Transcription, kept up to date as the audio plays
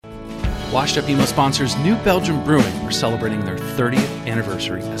Washed Up Emo sponsors New Belgium Brewing are celebrating their 30th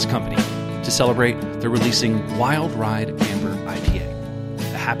anniversary as a company. To celebrate, they're releasing Wild Ride Amber IPA,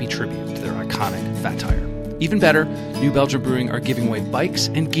 a happy tribute to their iconic fat tire. Even better, New Belgium Brewing are giving away bikes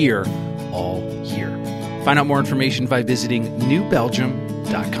and gear all year. Find out more information by visiting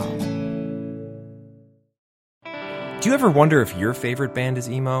newbelgium.com. Do you ever wonder if your favorite band is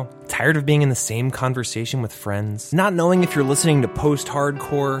emo? Tired of being in the same conversation with friends? Not knowing if you're listening to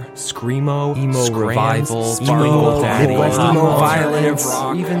post-hardcore, screamo, emo revival, emo Midwest emo violence,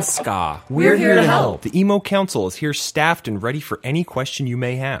 or even ska? We're here to help. The Emo Council is here staffed and ready for any question you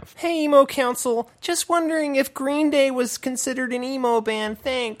may have. Hey, Emo Council, just wondering if Green Day was considered an emo band,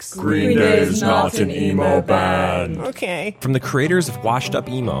 thanks. Green Day is not an emo band. Okay. From the creators of Washed Up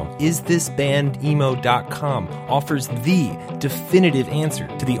Emo, isthisbandemo.com offers the definitive answer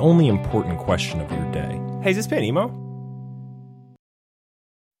to the only important question of your day. Hey, is this band emo?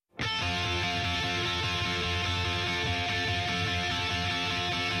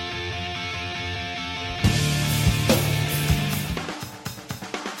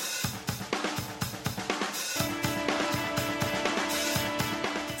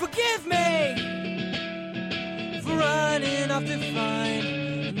 Forgive me for running off to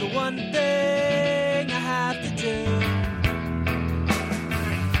find the one thing I have to do.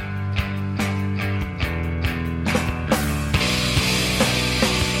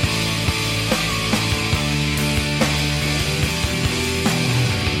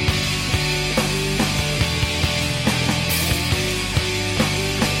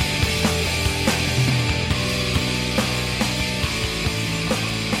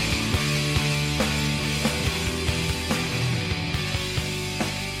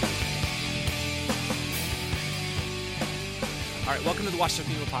 All right, welcome to the Washed Up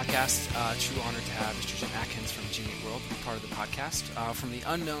Emo podcast. True honor to have Mr. Jim Adkins from Genius World be part of the podcast. From the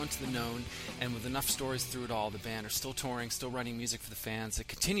unknown to the known, and with enough stories through it all, the band are still touring, still writing music for the fans that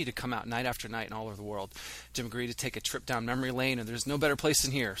continue to come out night after night and all over the world. Jim agreed to take a trip down memory lane, and there's no better place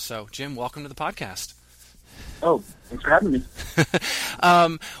than here. So, Jim, welcome to the podcast. Oh, thanks for having me.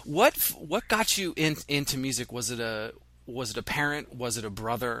 What got you into music? Was it a parent? Was it a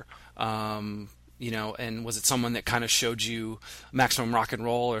brother? And was it someone that kind of showed you Maximum Rock and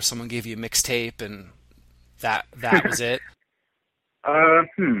Roll, or someone gave you a mixtape and that was it? Well,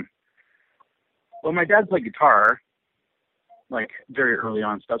 my dad played guitar, like very early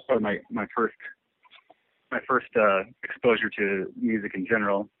on. So that's probably my first exposure to music in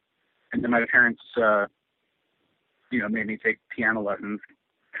general. And then my parents, made me take piano lessons,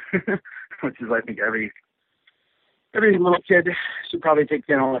 which is, I think, every little kid should probably take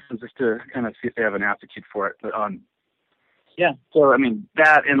piano lessons just to kind of see if they have an aptitude for it. But yeah. So I mean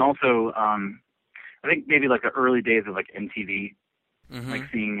that, and also I think maybe like the early days of like MTV, Mm-hmm. like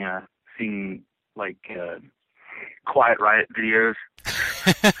seeing like Quiet Riot videos,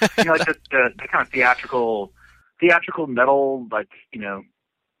 like the kind of theatrical metal, like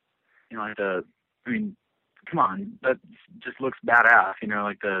like come on, that just looks badass,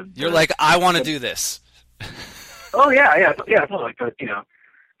 like the. You're like, I want to do this. Oh yeah. So like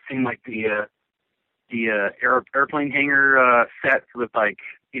seeing like the airplane hangar set with like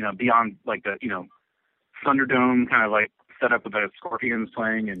beyond like the Thunderdome kind of like set up with the Scorpions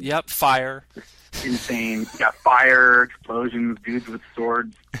playing and yep, fire, insane, fire, explosions, dudes with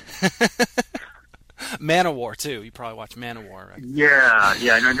swords. Manowar too. You probably watch Manowar, right? Yeah.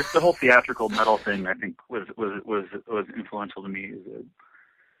 Just the whole theatrical metal thing, I think was influential to me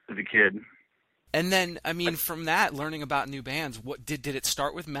as a kid. And then, I mean, from that, learning about new bands, what did it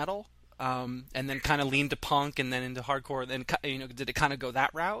start with metal, and then kind of lean to punk, and then into hardcore? Then did it kind of go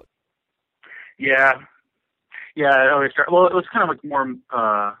that route? Yeah. It always started. Well, it was kind of like more.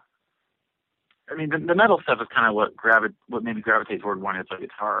 The metal stuff is kind of what made me gravitate toward wanting to play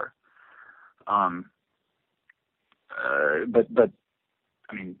guitar. But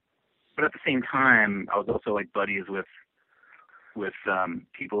at the same time, I was also like buddies with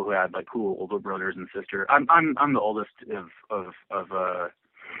people who had like cool older brothers and sisters. I'm the oldest of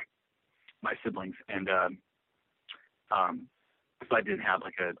my siblings, and so I didn't have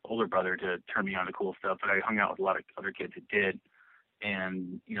like an older brother to turn me on to cool stuff, but I hung out with a lot of other kids who did,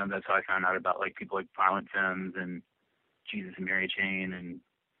 and that's how I found out about like people like Violent Femmes and Jesus and Mary Chain and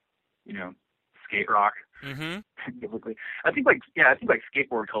skate rock. Mm-hmm. Biblically, I think like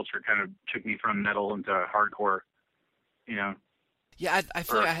skateboard culture kind of took me from metal into hardcore. Yeah, I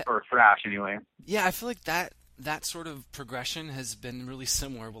feel like or thrash anyway. Yeah, I feel like that that sort of progression has been really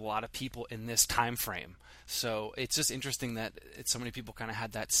similar with a lot of people in this time frame. So it's just interesting that so many people kind of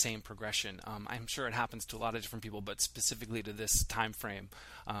had that same progression. I'm sure it happens to a lot of different people, but specifically to this time frame,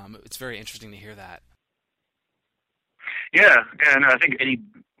 it's very interesting to hear that. Yeah, and I think any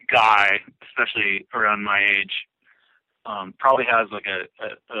guy, especially around my age, probably has like a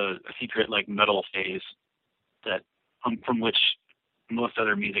secret like metal phase that from which most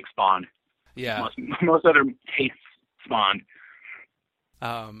other music spawned. Yeah. Most other tastes spawned.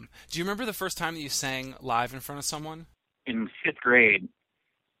 Do you remember the first time that you sang live in front of someone? In 5th grade,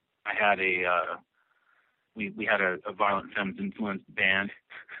 I had we had a Violent Femmes influenced band.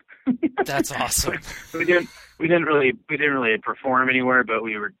 That's awesome. we didn't really perform anywhere, but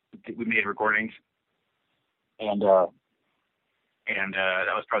we made recordings, and that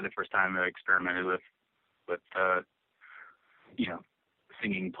was probably the first time I experimented with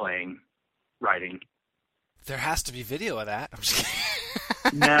singing, playing, writing. There has to be video of that. I'm just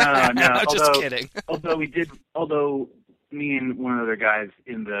kidding. No. I'm just kidding. Although me and one of the other guys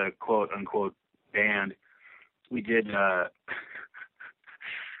in the quote unquote band, we did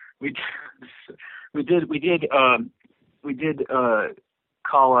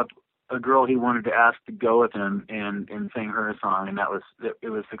call up a girl he wanted to ask to go with him and sing her a song, and it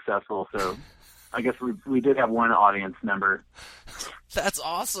was successful. So I guess we did have one audience member. That's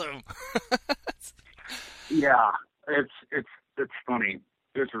awesome. Yeah, it's funny.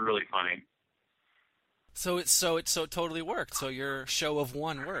 It's really funny. So it totally worked. So your show of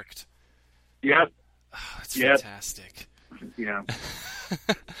one worked. Yep. Oh, it's fantastic. Yeah.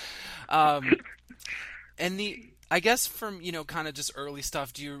 And I guess from, kind of just early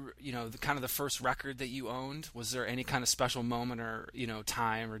stuff, do you the kind of the first record that you owned, was there any kind of special moment or,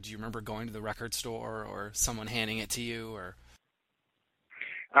 time, or do you remember going to the record store or someone handing it to you, or?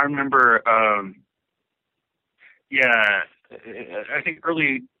 I remember, I think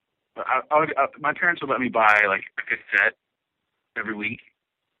early, my parents would let me buy like a cassette every week,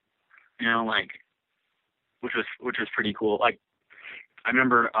 which was pretty cool. Like, I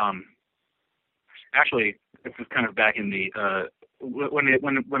remember, actually, this was kind of back in the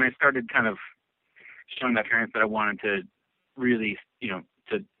when I started kind of showing my parents that I wanted to really,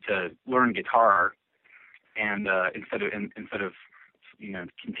 to learn guitar, and instead of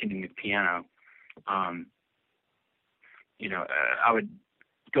continuing with piano, I would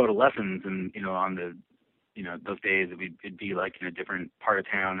go to lessons, and on the those days it'd be like in a different part of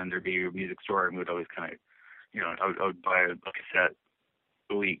town, and there'd be a music store, and we would always kind of I would buy a cassette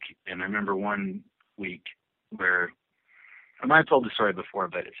a week. And I remember one week where I might have told the story before,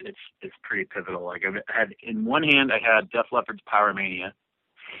 but it's pretty pivotal. Like, I had in one hand I had Def Leppard's Power Mania,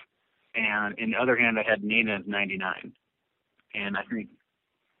 and in the other hand I had Nana's 99. And I think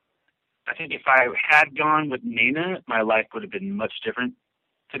if I had gone with Nana, my life would have been much different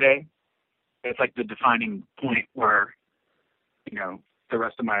today. It's like the defining point where, the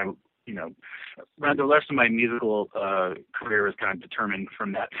rest of my, musical career was kind of determined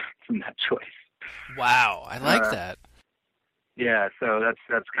from that choice. Wow, I like that. Yeah, so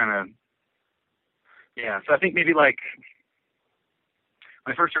that's kind of, yeah. So I think maybe like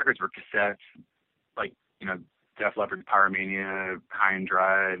my first records were cassettes, like, Def Leppard, Power Mania, High and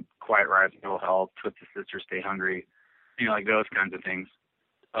Dry, Quiet Riot, Mental Health, Twisted Sister, Stay Hungry, like those kinds of things.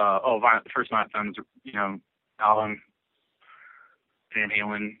 The first Violent Femmes, album, Van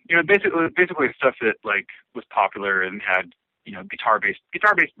Halen, basically stuff that like was popular and had,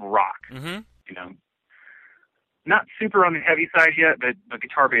 guitar-based rock. Mm-hmm. Not super on the heavy side yet, but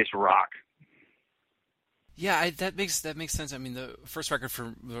guitar-based rock. Yeah, that makes sense. I mean, the first record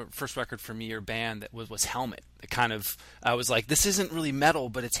for me, your band, that was Helmet. It kind of, I was like, this isn't really metal,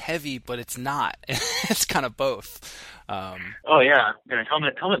 but it's heavy, but it's not. It's kind of both. Oh yeah,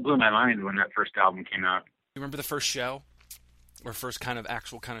 Helmet blew my mind when that first album came out. You remember the first show, or first kind of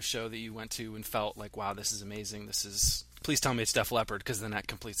actual kind of show that you went to and felt like, wow, this is amazing. Please tell me it's Def Leppard, because then that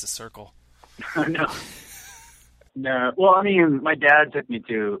completes the circle. No. Well, I mean, my dad took me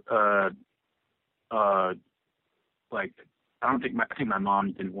to, I think my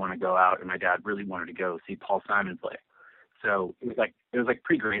mom didn't want to go out, and my dad really wanted to go see Paul Simon play. So it was like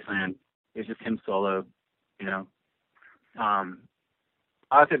pre-Graceland. It was just him solo, I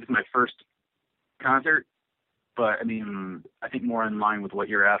would say it was my first concert, but I mean, I think more in line with what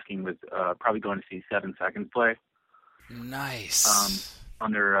you're asking was probably going to see 7 Seconds play. Nice.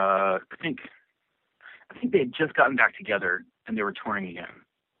 On their, I think they had just gotten back together and they were touring again,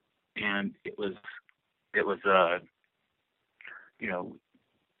 and it was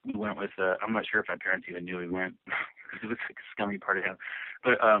we went with, I'm not sure if my parents even knew we went. It was like a scummy part of him.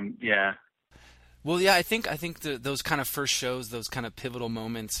 But, yeah. Well, yeah, I think those kind of first shows, those kind of pivotal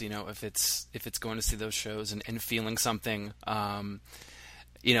moments, if it's going to see those shows and feeling something,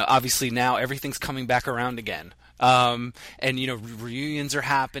 obviously now everything's coming back around again. And reunions are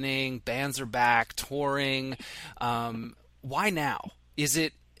happening, bands are back, touring. Why now? Is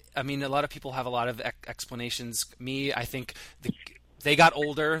it? I mean, a lot of people have a lot of explanations. I think they got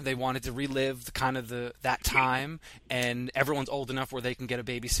older. They wanted to relive that time, and everyone's old enough where they can get a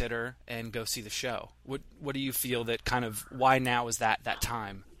babysitter and go see the show. What do you feel that kind of why now is that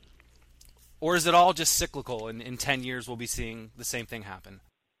time? Or is it all just cyclical, and in 10 years we'll be seeing the same thing happen?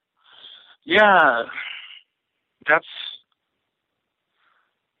 Yeah,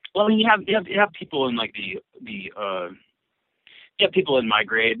 well, I mean, you have people in like you have people in my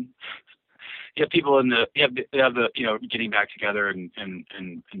grade. You have people you have the getting back together and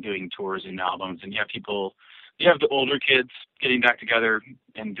doing tours and albums, and you have the older kids getting back together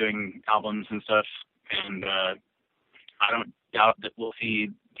and doing albums and stuff. And I don't doubt that we'll see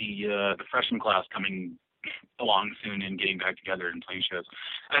the freshman class coming along soon and getting back together and playing shows.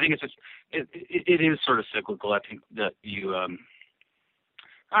 I think it's just it is sort of cyclical. I think that you I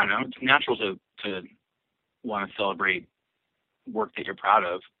don't know, it's natural to want to celebrate work that you're proud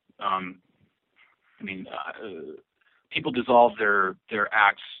of. I mean, people dissolve their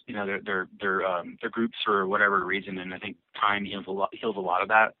acts, their groups for whatever reason, and I think time heals a lot of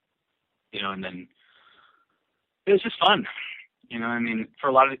that, and then it was just fun, I mean, for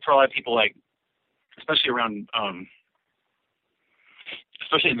a lot of people, like, especially around,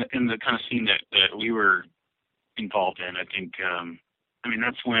 especially in the kind of scene that we were involved in, I think, I mean,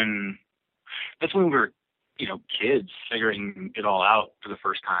 that's when we were, kids figuring it all out for the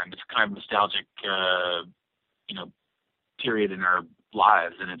first time. It's kind of nostalgic, period in our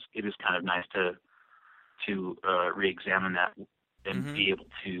lives, and it is kind of nice to re-examine that and be able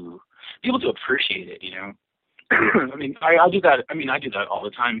to appreciate it. I mean, I do that. I mean, I do that all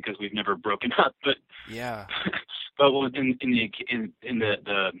the time because we've never broken up. But yeah. But in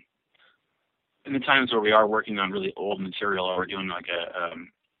the times where we are working on really old material, or we're doing like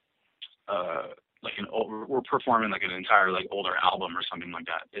we're performing like an entire like older album or something like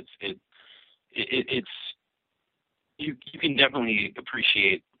that. It's you can definitely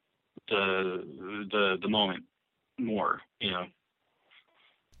appreciate the moment more,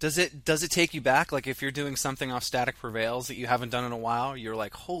 Does it take you back? Like if you're doing something off Static Prevails that you haven't done in a while, you're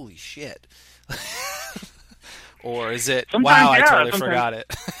like, holy shit. Or is it, sometimes, wow, yeah, I totally forgot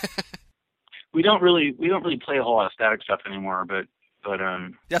it. we don't really play a whole lot of Static stuff anymore, but that's what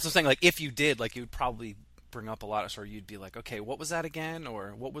I'm saying. Like if you did, like you would probably bring up a lot of, or you'd be like, okay, what was that again?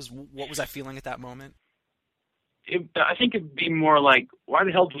 Or what was I feeling at that moment? I think it'd be more like, why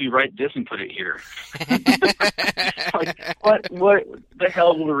the hell did we write this and put it here? Like, what the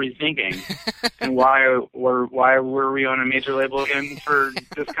hell were we thinking? And why were we on a major label again for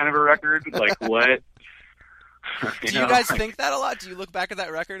this kind of a record? Like, what? Do you guys think that a lot? Do you look back at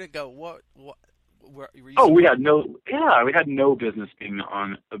that record and go, what? Were you we had no business being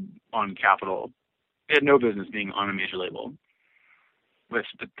on Capitol. We had no business being on a major label with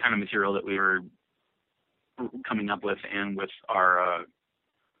the kind of material that we were coming up with, and with our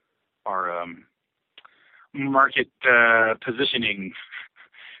market positioning,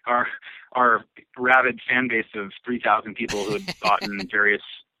 our rabid fan base of 3,000 people who had bought various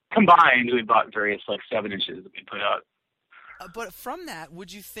like 7 inches that we put out. But from that,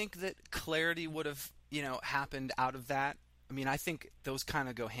 would you think that Clarity would have, happened out of that? I mean, I think those kind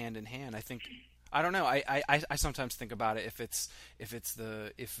of go hand in hand. I don't know. I sometimes think about it.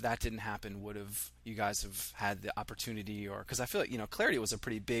 If that didn't happen, would have you guys have had the opportunity, or because I feel like Clarity was a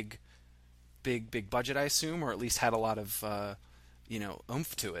pretty big budget, I assume, or at least had a lot of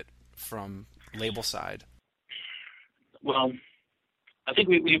oomph to it from label side. Well, I think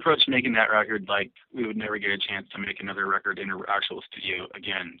we approached making that record like we would never get a chance to make another record in an actual studio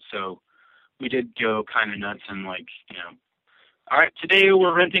again. So we did go kind of nuts and like, all right, today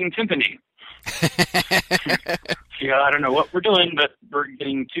we're renting Timpani. I don't know what we're doing, but we're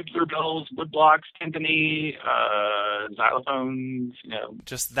getting tubular bells, wood blocks, timpani, xylophones.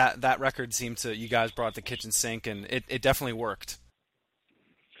 Just that record seemed to, you guys brought the kitchen sink, and it definitely worked.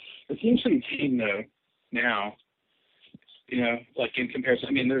 It seems pretty tame though now. Like in comparison,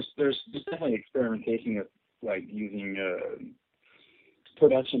 I mean, there's definitely experimentation with like using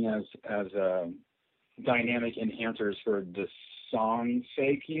production as dynamic enhancers for the song's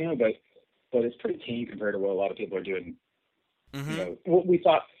sake, but it's pretty tame compared to what a lot of people are doing. Mm-hmm. What we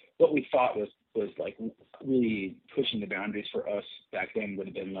thought was like really pushing the boundaries for us back then would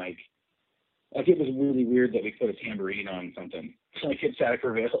have been like it was really weird that we put a tambourine on something like it's Static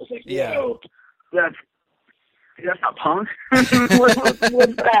Prevails. Like, yeah. Whoa, that's not punk.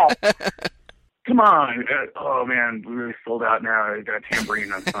 What's that? Come on. Oh, man, we really sold out now. I got a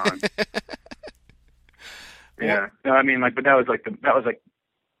tambourine on song. Yeah. No, I mean, like, but that was like,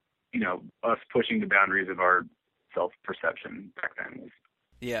 you know, us pushing the boundaries of our self-perception back then was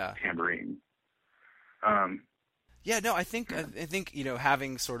tambourine. Yeah, no, I think, you know,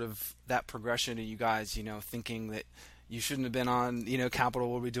 having sort of that progression to you guys, you know, thinking that you shouldn't have been on, you know,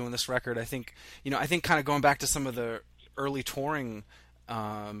 Capitol when we were doing this record. I think kind of going back to some of the early touring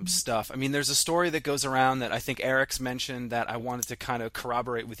stuff. I mean, there's a story that goes around that I think Eric's mentioned that I wanted to kind of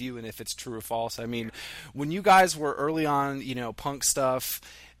corroborate with you, and if it's true or false. I mean, when you guys were early on, you know, punk stuff,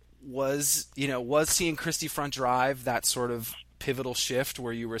 was seeing Christie Front Drive that sort of pivotal shift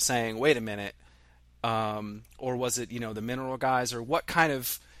where you were saying, wait a minute, or was it, you know, the Mineral guys, or what kind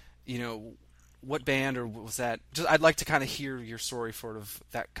of, you know, what band, or was that? Just, I'd like to kind of hear your story, sort of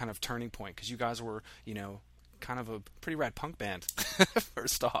that kind of turning point, because you guys were, you know, kind of a pretty rad punk band.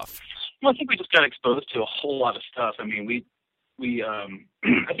 First off, well, I think we just got exposed to a whole lot of stuff. I mean, we I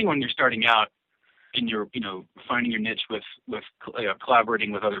think when you're starting out and you're, you know, finding your niche with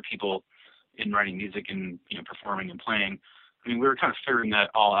collaborating with other people in writing music and, you know, performing and playing. I mean, we were kind of figuring that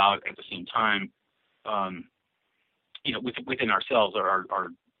all out at the same time. You know, within ourselves, our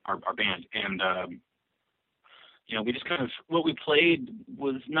band, and you know, we just kind of, what we played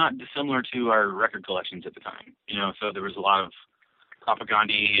was not dissimilar to our record collections at the time. You know, so there was a lot of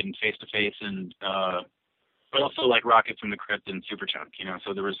Propaganda and Face to Face, and but also like Rocket from the Crypt and Superchunk. You know,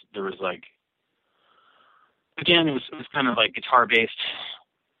 so there was like, again, it was kind of like guitar based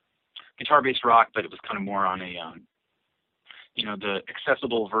rock, but it was kind of more on a you know, the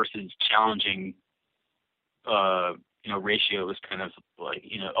accessible versus challenging you know, ratio was kind of like,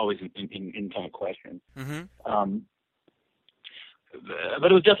 you know, always in kind of question. Mm-hmm.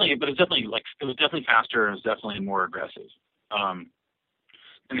 But it was definitely faster, and it was definitely more aggressive. And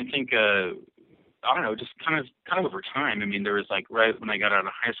I think I don't know, just kind of over time. I mean, there was like, right when I got out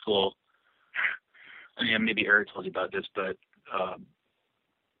of high school, I mean, maybe Eric told you about this, but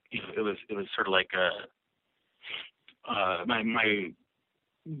you know, it was sort of like my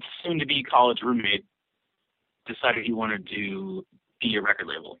soon to be college roommate decided he wanted to be a record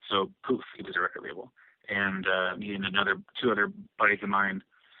label. So poof, he was a record label. And me and two other buddies of mine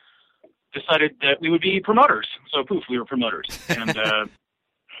decided that we would be promoters. So poof, we were promoters. And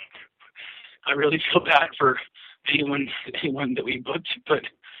I really feel bad for anyone that we booked, but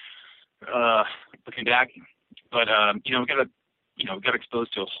looking back, but you know, we got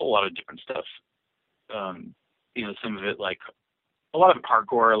exposed to a whole lot of different stuff. You know, some of it, like a lot of it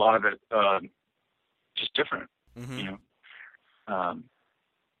hardcore, a lot of it just different. Mm-hmm. You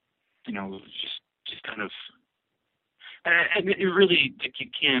know, it was just kind of, and it really, like, you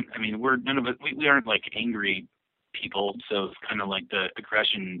can't. I mean, we aren't like angry people, so it's kind of like the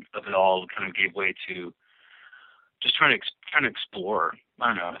aggression of it all kind of gave way to just trying to explore. I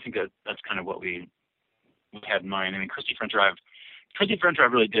don't know. I think that's kind of what we had in mind. I mean, Christie Front Drive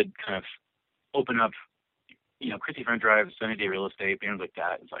really did kind of open up. You know, Christie Front Drive, Sunny Day Real Estate, bands like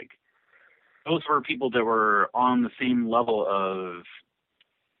that. It's like, those were people that were on the same level of,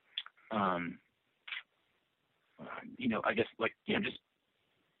 you know, I guess, like, you know, just,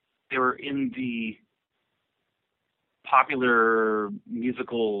 they were in the popular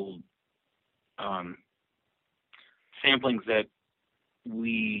musical samplings that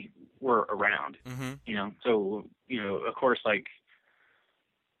we were around, mm-hmm. you know. So, you know, of course, like,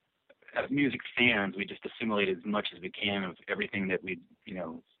 as music fans, we just assimilate as much as we can of everything that we, you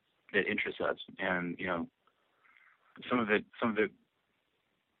know, that interests us. And, you know, some of it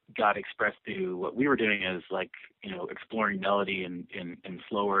got expressed through what we were doing as, like, you know, exploring melody and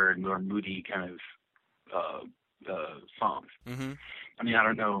slower and more moody kind of songs. Mm-hmm. I mean, I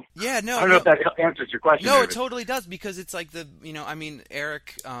don't know. Yeah, no. I don't know if that answers your question. No, it totally does, because it's like you know, I mean,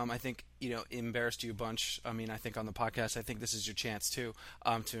 Eric, I think, you know, embarrassed you a bunch. I mean, I think on the podcast, I think this is your chance too,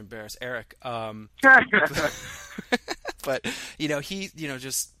 to embarrass Eric. But, you know, he, you know,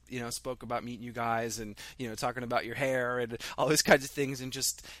 just, you know, spoke about meeting you guys and, you know, talking about your hair and all those kinds of things, and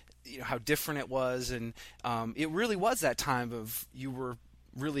just, you know, how different it was. And it really was that time of, you were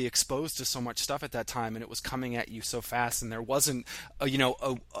really exposed to so much stuff at that time, and it was coming at you so fast, and there wasn't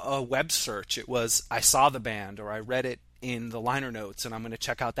a web search. It was, I saw the band, or I read it in the liner notes, and I'm going to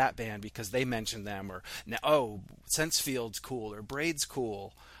check out that band because they mentioned them, or Sensefield's cool, or Braid's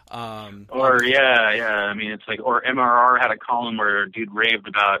cool. Or I mean, it's like, or MRR had a column where a dude raved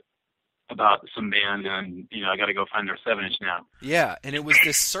about some band, and, you know, I got to go find their 7-inch now. Yeah, and it was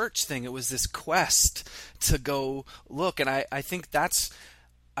this search thing. It was this quest to go look, and I think that's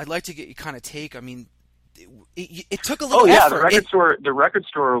I'd like to get you kind of take. I mean, it took a little effort. The record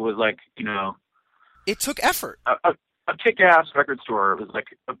store was like, you know, it took effort. A kick-ass record store was like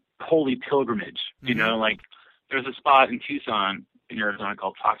a holy pilgrimage. You know, like there's a spot in Tucson in Arizona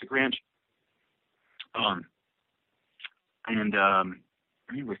called Toxic Ranch. I think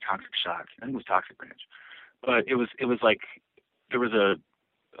it was Toxic Shock. I think it was Toxic Ranch. But it was like there was a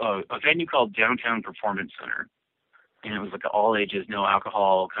venue called Downtown Performance Center, and it was like an all ages, no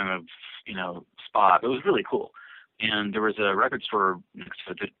alcohol kind of, you know, spot. It was really cool. And there was a record store next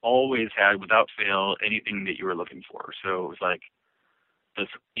to it that always had, without fail, anything that you were looking for. So it was like this,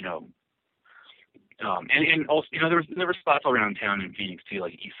 you know, and also, you know, there were spots all around town in Phoenix too,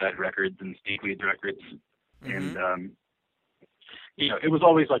 like East Side Records and Steakweed Records, and you know, it was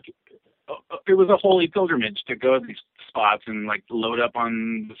always like it was a holy pilgrimage to go to these spots and like load up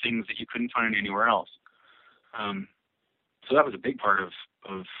on the things that you couldn't find anywhere else. So that was a big part of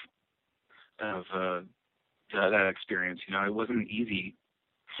that experience. You know, it wasn't easy.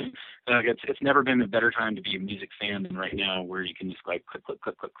 It's never been a better time to be a music fan than right now, where you can just like click, click,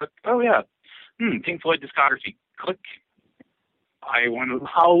 click, click, click. Oh yeah, Pink Floyd discography. Click.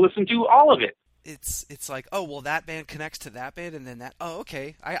 I'll listen to all of it. It's like, oh well, that band connects to that band, and then that. Oh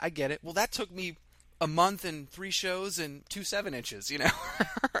okay, I get it. Well, that took me a month and 3 shows and 2 7-inches, you know,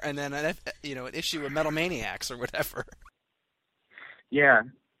 and then an issue of Metal Maniacs or whatever. Yeah.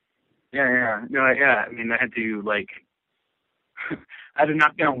 No, yeah. I mean, I had to I had to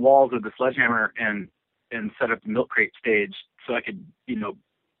knock down walls with the sledgehammer and set up the milk crate stage so I could, you know,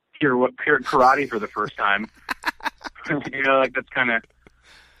 hear karate for the first time. You know, like that's kind of.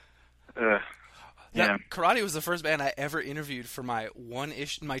 Yeah, Karate was the first band I ever interviewed for my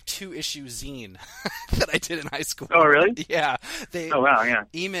 2-issue zine that I did in high school. Oh, really? Yeah. Oh, wow, yeah.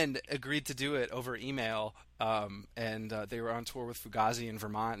 Eamon agreed to do it over email, and they were on tour with Fugazi in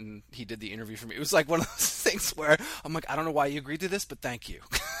Vermont, and he did the interview for me. It was like one of those things where I'm like, I don't know why you agreed to this, but thank you.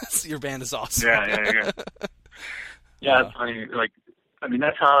 Your band is awesome. Yeah. Yeah, it's funny. Like, I mean,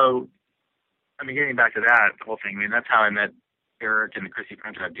 that's how. I mean, getting back to that whole thing. I mean, that's how I met Eric and the Chrissy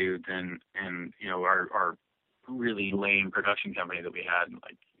Frenchard dudes, and you know, our really lame production company that we had.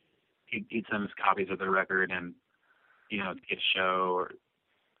 Like, he'd send us copies of the record, and you know, to get a show. Or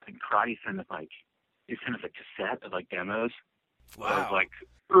I think Karate sent us a cassette of like demos. Wow. Of like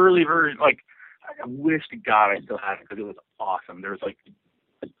early version. Like, I wish to God I still had it because it was awesome. There was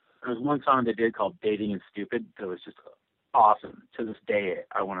one song they did called "Dating is Stupid" that was just awesome. To this day,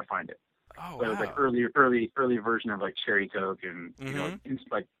 I want to find it. Oh, but it was like early version of like Cherry Coke, and you know,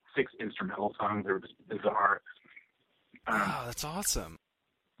 like 6 instrumental songs. They were just bizarre. Wow, that's awesome.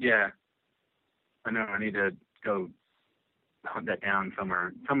 Yeah, I know. I need to go hunt that down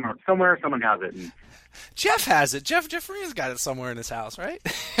somewhere. Someone has it. And, Jeff has it. Jeff Maria's got it somewhere in his house, right?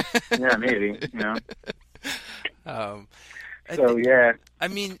 Yeah, maybe. You know. So yeah. I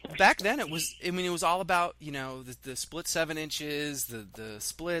mean, back then it was all about, you know, the split 7 inches, the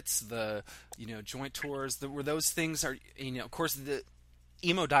splits, the, you know, joint tours. Were those things are, you know, of course the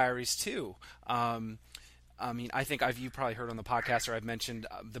emo diaries too. I mean, I think you probably heard on the podcast, or I've mentioned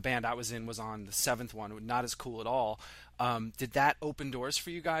the band I was in was on the 7th one, not as cool at all. Did that open doors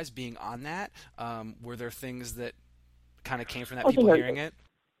for you guys being on that? Were there things that kind of came from that, people hearing it?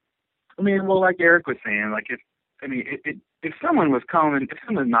 I mean, well, like Eric was saying, like if someone was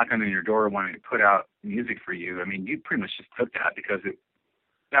knocking on your door wanting to put out music for you, I mean, you pretty much just took that because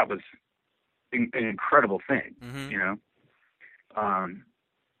that was an incredible thing, you know?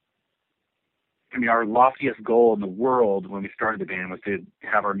 I mean, our loftiest goal in the world when we started the band was to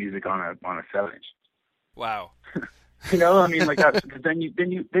have our music on a 7-inch. Wow. You know, I mean, like that. Then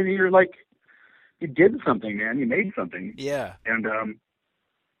you're like, you did something, man. You made something. Yeah. And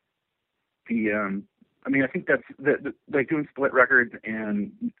I mean, I think that's like doing split records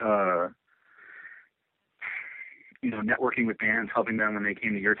and you know, networking with bands, helping them when they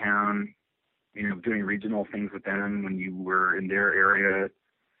came to your town. You know, doing regional things with them when you were in their area.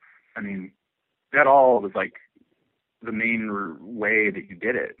 I mean, that all was like the main way that you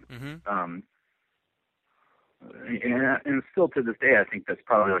did it. And still to this day, I think that's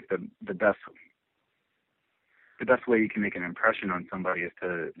probably like the best way you can make an impression on somebody is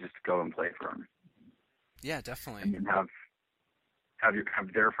to just go and play for them. Yeah, definitely. And have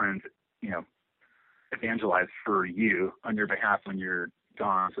their friends, you know, evangelize for you on your behalf when you're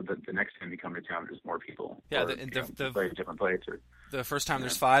gone, so that the next time you come to town, there's more people. Yeah, play a different place. Or the first time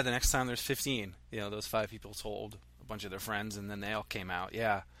there's 5, the next time there's 15. You know, those 5 people told a bunch of their friends, and then they all came out.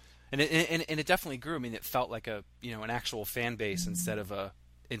 Yeah, and it definitely grew. I mean, it felt like an actual fan base instead of a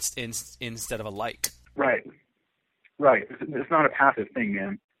like. Right. Right. It's not a passive thing,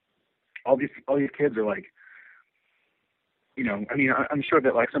 man. All these kids are like, you know, I mean, I'm sure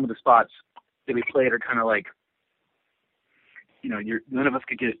that like some of the spots that we played are kind of like, you know, none of us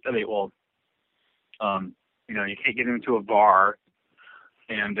could get. I mean, well, you know, you can't get into a bar,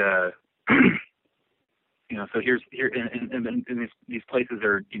 and you know, so and these places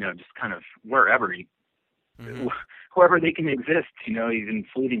are, you know, just kind of wherever wherever they can exist, you know, even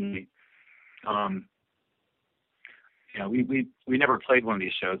fleetingly. You know, we never played one of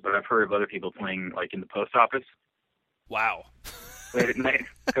these shows, but I've heard of other people playing like in the post office. Wow. Late at night,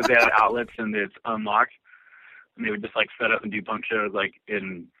 because they had outlets and it's unlocked, and they would just like set up and do punk shows like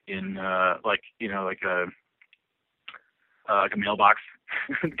in like, you know, like a mailbox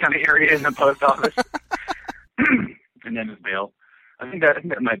kind of area in the post office, and then just bail. I think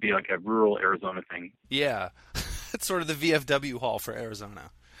that might be like a rural Arizona thing. Yeah, it's sort of the VFW hall for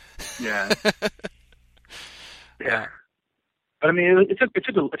Arizona. Yeah. Yeah. But I mean, it took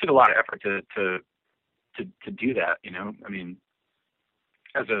a lot of effort to do that, you know. I mean,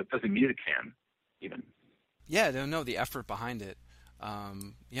 as a music fan, even. Yeah, no, the effort behind it.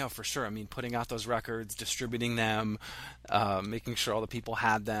 Yeah, for sure. I mean, putting out those records, distributing them, making sure all the people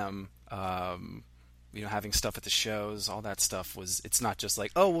had them, you know, having stuff at the shows, all that stuff was. It's not just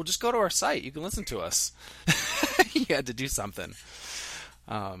like, oh, well, just go to our site, you can listen to us. You had to do something.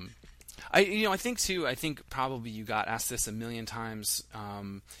 I think probably you got asked this a million times,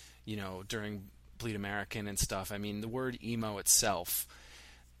 you know, during Bleed American and stuff. I mean, the word emo itself,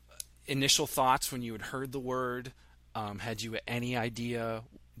 initial thoughts when you had heard the word, had you any idea,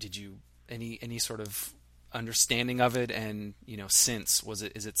 did you, any sort of understanding of it? And, you know,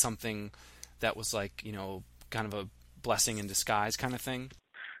 is it something that was like, you know, kind of a blessing in disguise kind of thing?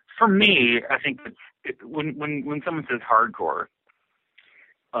 For me, I think when someone says hardcore,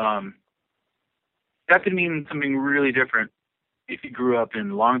 that could mean something really different if you grew up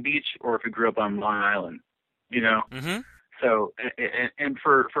in Long Beach or if you grew up on Long Island, you know? Mm-hmm. So, and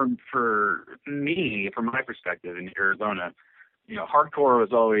for me, from my perspective in Arizona, you know, hardcore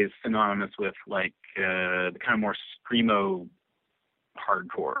was always synonymous with like the kind of more screamo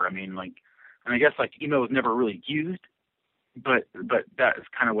hardcore. I mean, like, and I guess like emo was never really used, but that is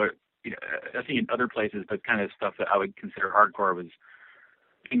kind of what, you know, I think in other places, the kind of stuff that I would consider hardcore was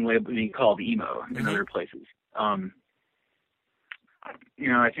being called emo in other places.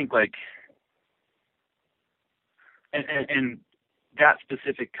 You know, I think like, and that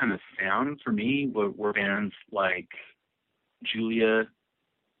specific kind of sound for me were bands like Julia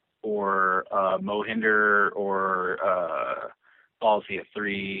or Mohinder or Policy of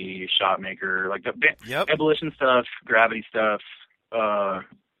Three, Shotmaker, like the Abolition stuff, Gravity stuff,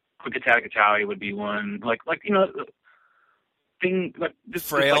 Quick Attack Italia would be one. Like you know, thing like this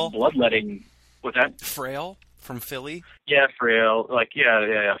Frail, like bloodletting. What's that? Frail from Philly. Yeah, Frail. Like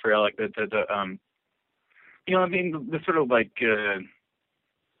yeah, Frail. Like the you know, I mean, the sort of like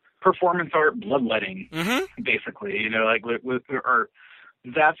performance art bloodletting, basically. You know, like or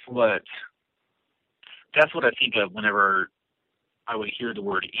that's what I think of whenever I would hear the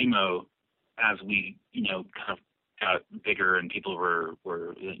word emo, as we, you know, kind of got bigger and people were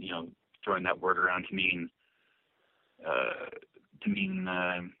you know, throwing that word around to mean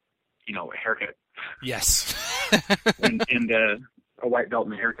you know, a haircut. Yes. and a white belt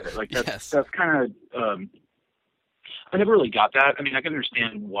and a haircut. Like that's kind of I never really got that. I mean, I can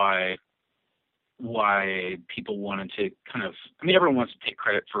understand why people wanted to kind of. I mean, everyone wants to take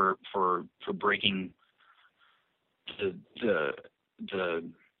credit for breaking the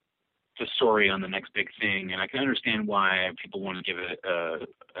story on the next big thing, and I can understand why people want to give it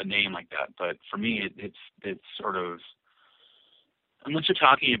a name like that. But for me, it's sort of, unless you're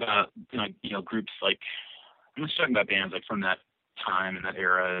talking about, you know, groups like, unless you're talking about bands like from that time and that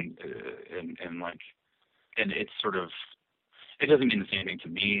era, and it's sort of, it doesn't mean the same thing to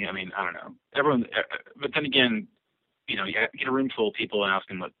me. I mean, I don't know. Everyone, but then again, you know, you get a room full of people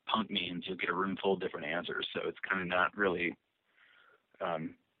asking what punk means, you'll get a room full of different answers. So it's kind of not really,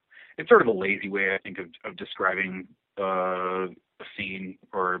 it's sort of a lazy way, I think, of describing a scene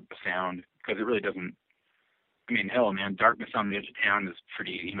or a sound, because it really doesn't. I mean, hell, man, Darkness on the Edge of Town is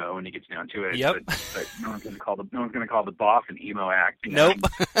pretty emo when it gets down to it. Yep. But no one's gonna call the Boss an emo act. You know?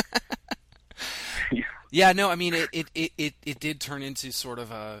 Nope. Yeah, no, I mean, it did turn into sort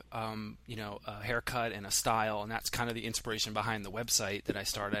of a, you know, a haircut and a style, and that's kind of the inspiration behind the website that I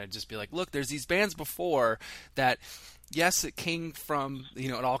started. I'd just be like, look, there's these bands before that, yes, it came from, you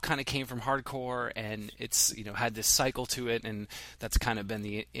know, it all kind of came from hardcore, and it's, you know, had this cycle to it, and that's kind of been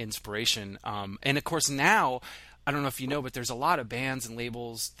the inspiration. And of course now, I don't know if you know, but there's a lot of bands and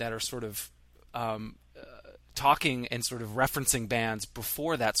labels that are sort of talking and sort of referencing bands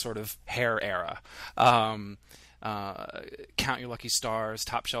before that sort of hair era. Count Your Lucky Stars,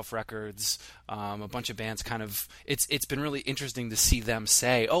 Top Shelf Records, a bunch of bands kind of, it's been really interesting to see them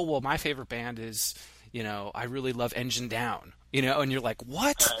say, oh, well, my favorite band is, I really love Engine Down, and you're like,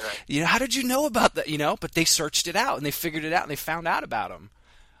 what? How did you know about that? But they searched it out and they figured it out and they found out about them.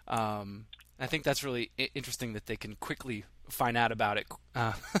 I think that's really interesting that they can quickly find out about it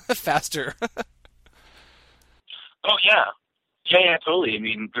faster. Oh yeah, totally. I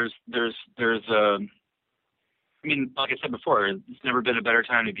mean, there's like I said before, it's never been a better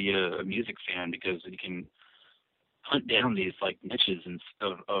time to be a music fan, because you can hunt down these like niches and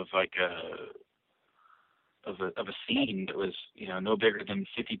of a scene that was no bigger than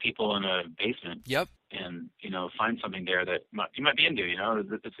 50 people in a basement. Yep. And find something there that you might be into.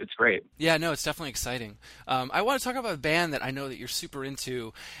 It's great. Yeah, no, it's definitely exciting. I want to talk about a band that I know that you're super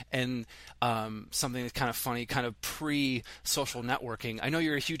into, and something that's kind of funny, kind of pre-social networking. I know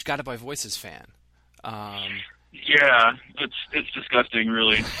you're a huge Guided by Voices fan. Yeah, it's disgusting,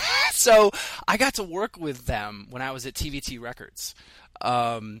 really. So I got to work with them when I was at TVT Records.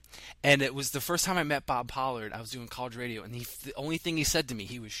 And it was the first time I met Bob Pollard. I was doing college radio, and the only thing he said to me,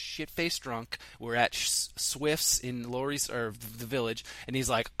 he was shit-faced drunk. We're at Swift's in Laurie's, or the Village, and he's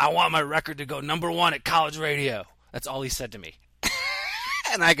like, I want my record to go #1 at college radio. That's all he said to me.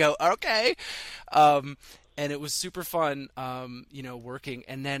 And I go, okay. And it was super fun, working.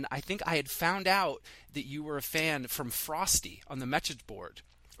 And then I think I had found out that you were a fan from Frosty on the message board.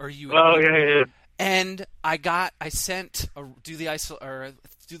 Or you? Oh yeah. And I sent Do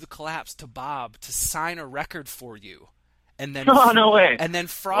the Collapse to Bob to sign a record for you. And then no way. And then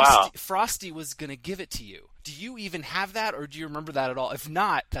Frosty was going to give it to you. Do you even have that, or do you remember that at all? If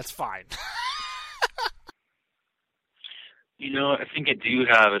not, that's fine. I think I do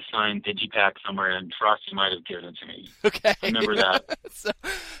have a signed digipack somewhere, and Frosty might have given it to me. Okay. I remember that.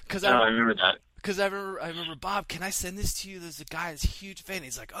 I remember that. Because I remember, Bob, can I send this to you? There's a guy that's a huge fan.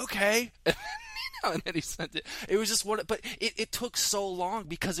 He's like, okay. And then he sent it. It was just but it took so long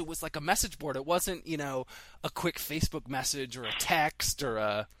because it was like a message board. It wasn't, a quick Facebook message or a text or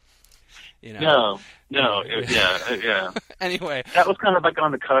a, No. Yeah. Anyway. That was kind of like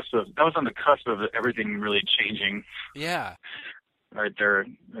on the cusp of everything really changing. Yeah. Right there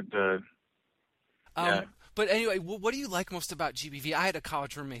at the. Yeah. But anyway, what do you like most about GBV? I had a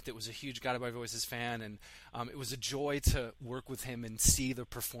college roommate that was a huge Guided by Voices fan, and it was a joy to work with him and see the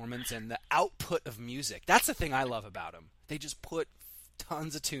performance and the output of music. That's the thing I love about him. They just put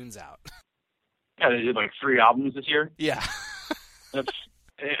tons of tunes out. Yeah, they did like 3 albums this year. Yeah.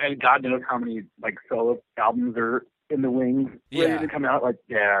 And God knows how many like solo albums are in the wings ready to come out. Like,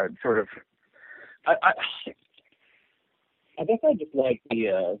 yeah, sort of. I guess I just like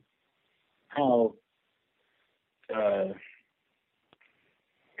the how. Kind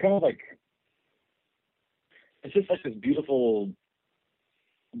of like it's just like this beautiful,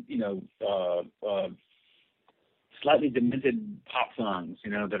 slightly demented pop songs,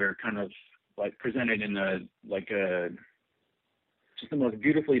 that are kind of like presented in just the most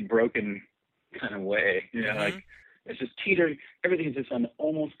beautifully broken kind of way, like it's just teetering. Everything's just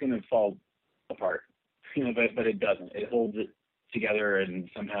almost going to fall apart, but it doesn't. It holds it together, and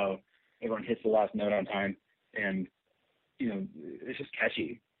somehow everyone hits the last note on time. And it's just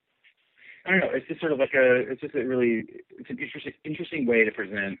catchy. I don't know. It's just sort of like it's an interesting way to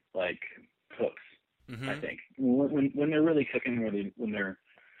present like hooks. Mm-hmm. I think when they're really cooking, when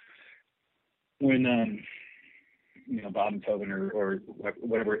Bob and Tobin or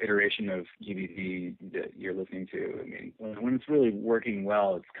whatever iteration of GBV that you're listening to. I mean, when it's really working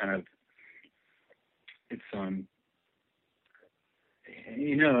well, it's kind of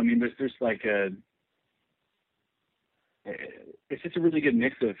there's like a. It's just a really good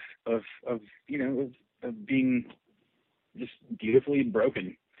mix of being just beautifully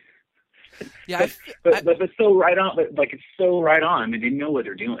broken. Yeah, but so right on. But like it's so right on. I mean, they know what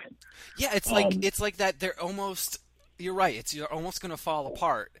they're doing. Yeah, it's like that. They're almost. You're right. You're almost going to fall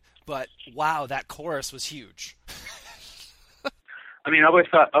apart. But wow, that chorus was huge. I mean, I was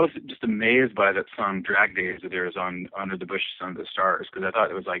just amazed by that song "Drag Days" of theirs on "Under the Bush, Under the Stars," because I thought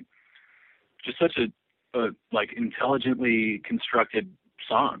it was like just such a like intelligently constructed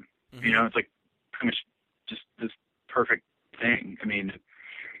song. Mm-hmm. It's like pretty much just this perfect thing. I mean,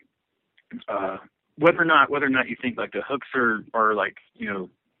 whether or not you think like the hooks are like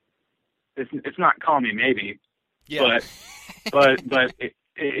it's not "Call Me Maybe," yeah. but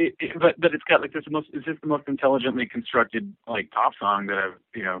it's got like it's just the most intelligently constructed like pop song that I've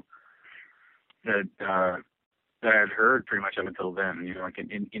that I had heard pretty much up until then. You know, like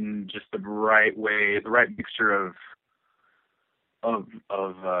in just the right way, the right mixture of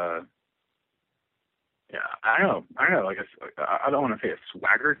yeah, I don't know. Like I don't want to say a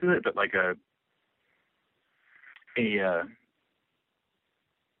swagger to it, but like a you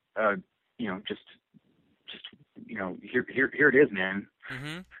know, just you know, here it is, man.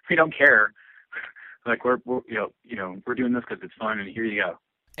 Mm-hmm. We don't care. Like we're you know we're doing this because it's fun, and here you go.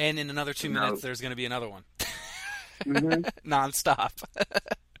 And in another 2 minutes, there's going to be another one. Mm-hmm. Nonstop.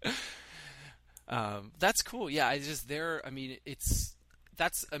 That's cool. Yeah, I mean,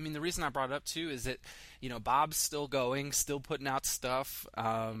 the reason I brought it up too is that, you know, Bob's still going, still putting out stuff.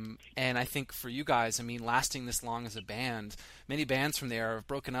 And I think for you guys, I mean, lasting this long as a band, many bands from there have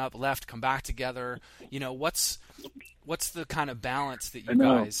broken up, left, come back together. You know, what's the kind of balance that you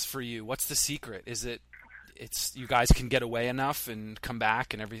guys, for you, what's the secret? Is it's you guys can get away enough and come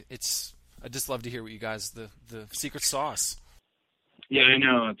back and I'd just love to hear what you guys, the secret sauce. Yeah, I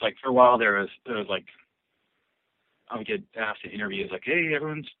know. It's like for a while there was like, I would get asked in interviews like, "Hey,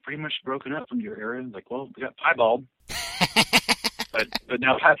 everyone's pretty much broken up from your era." Like, well, we got Piebald, but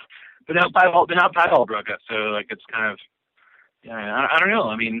now Piebald broke up. So like, it's kind of, yeah, I don't know.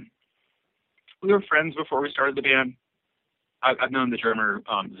 I mean, we were friends before we started the band. I've known the drummer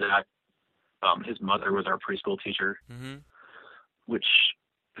Zach. His mother was our preschool teacher, mm-hmm. which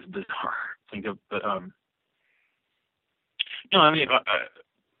is bizarre to think of, but no, I mean, I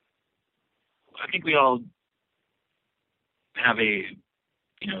think we all have a,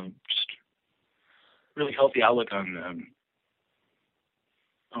 you know, just really healthy outlook on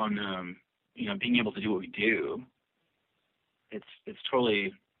you know, being able to do what we do. It's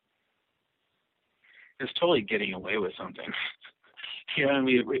totally getting away with something. You know, and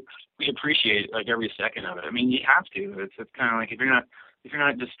we appreciate like every second of it. I mean, you have to. It's kind of like if you're not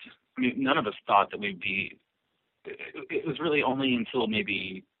just. I mean, none of us thought that we'd be. It was really only until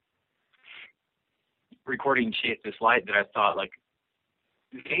maybe recording Shape This Light that I thought like,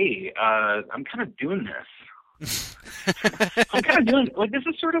 hey, I'm kind of doing this. I'm kind of doing like this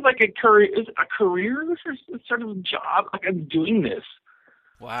is sort of like a career. Is it a career? This is sort of a job. Like I'm doing this.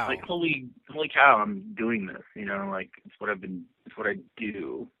 Wow. Like holy cow, I'm doing this. You know, like it's what I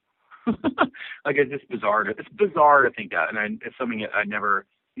do. Like it's just bizarre. It's bizarre to think that, and it's something that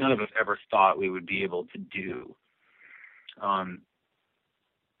none of us ever thought we would be able to do.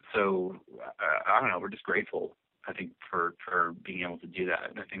 So I don't know. We're just grateful, I think, for being able to do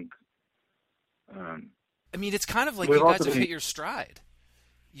that. And I think, I mean, it's kind of like you guys have hit your stride.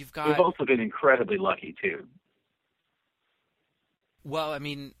 We've also been incredibly lucky too. Well, I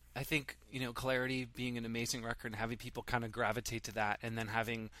mean, I think, you know, Clarity being an amazing record and having people kind of gravitate to that, and then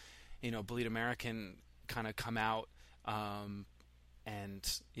having, you know, Bleed American kind of come out, and,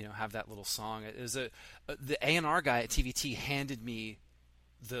 you know, have that little song. It was the A&R guy at TVT handed me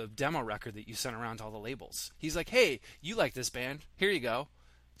the demo record that you sent around to all the labels. He's like, "Hey, you like this band? Here you go."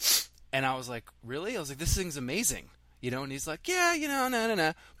 And I was like, "Really?" I was like, "This thing's amazing." You know, and he's like, "Yeah, you know,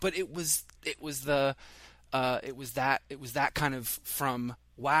 no." But it was that kind of from,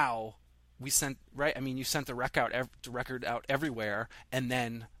 wow, we sent, right? I mean, you sent the record out everywhere, and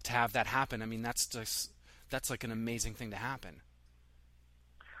then to have that happen, I mean, that's like an amazing thing to happen.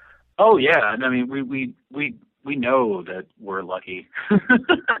 Oh yeah, I mean, we know that we're lucky.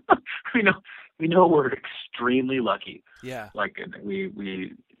 we know we're extremely lucky. Yeah. Like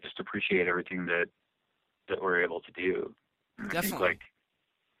we just appreciate everything that we're able to do. Definitely. I think, like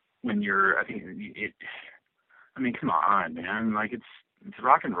when you're, I mean, come on, man. Like it's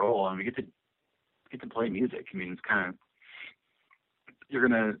rock and roll, and we get to play music. I mean, it's kind of you're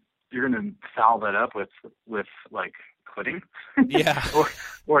gonna foul that up with like quitting, yeah,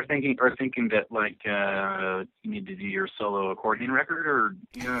 or thinking that like you need to do your solo accordion record, or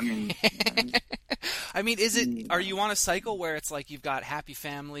you know, I mean. I mean, are you on a cycle where it's like you've got happy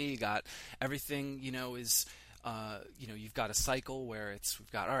family, you got everything, you know, is. You know, you've got a cycle where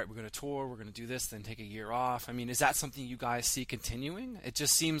we've got, all right, we're going to tour, we're going to do this, then take a year off. I mean, is that something you guys see continuing? It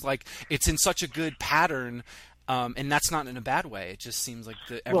just seems like it's in such a good pattern, and that's not in a bad way. It just seems like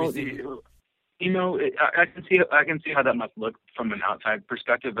everything. Well, you know, I can see how that must look from an outside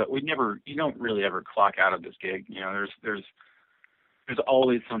perspective, but you don't really ever clock out of this gig. You know, there's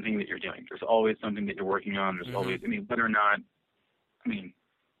always something that you're doing. There's always something that you're working on. There's always, I mean, whether or not, I mean,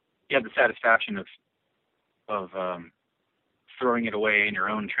 you have the satisfaction of throwing it away in your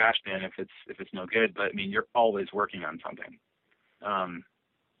own trash bin if it's no good, but I mean you're always working on something,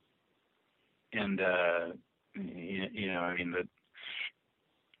 and you know, I mean,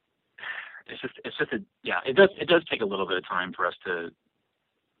 it does take a little bit of time for us to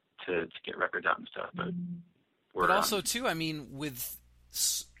get records out and stuff, but But also, too, I mean, with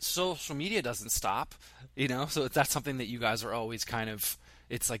social media doesn't stop, so that's something that you guys are always kind of,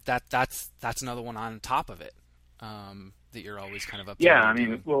 it's like that's another one on top of it, that you're always kind of up to. Yeah, I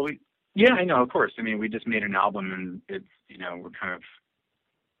mean, I know, of course. I mean, we just made an album, and it's, we're kind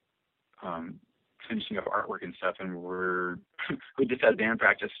of finishing up artwork and stuff, and we just had band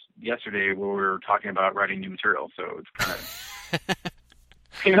practice yesterday where we were talking about writing new material, so it's kind of,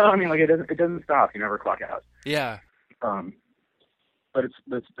 I mean, like it doesn't stop. You never clock out. Yeah. But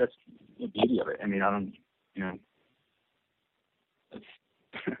that's the beauty of it. I mean, I don't,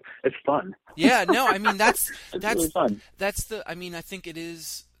 it's fun. Yeah, no, I mean, that's really fun. I think it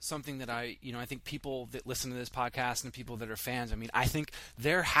is something that I think people that listen to this podcast and people that are fans, I mean, I think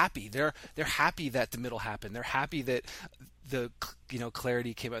they're happy. They're happy that the middle happened. They're happy that the,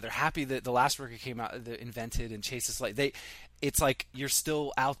 Clarity came out. They're happy that the last record came out, the Invented and Chase This Light. It's like you're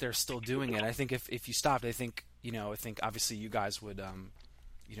still out there, still doing it. I think if you stopped, I think obviously you guys would,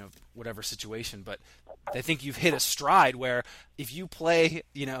 whatever situation, but I think you've hit a stride where if you play,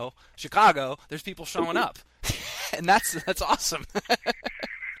 Chicago, there's people showing up, and that's awesome.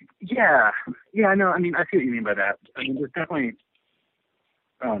 Yeah, no, I mean, I see what you mean by that. I mean, there's definitely,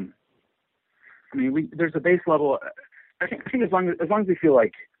 there's a base level. I think as long as we feel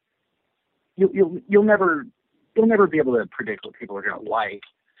like you'll never be able to predict what people are going to like.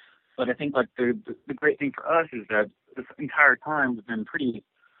 But I think like the great thing for us is that this entire time we've been pretty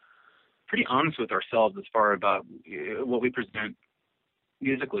honest with ourselves as far about what we present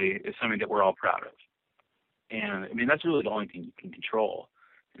musically is something that we're all proud of. And I mean, that's really the only thing you can control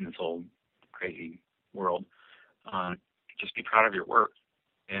in this whole crazy world. Just be proud of your work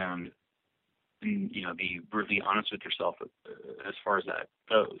and be brutally honest with yourself as far as that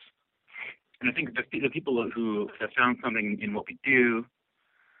goes. And I think the people who have found something in what we do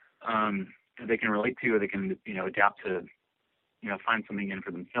that they can relate to, or they can adapt to, find something in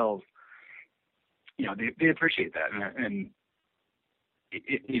for themselves, they appreciate that, and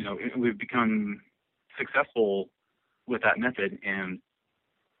we've become successful with that method, and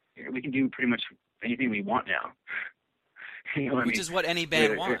we can do pretty much anything we want now. Which is what any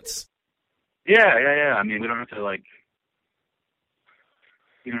band wants. Yeah. I mean, we don't have to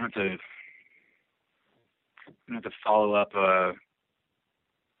we don't have to follow up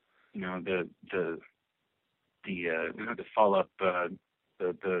we don't have to follow up the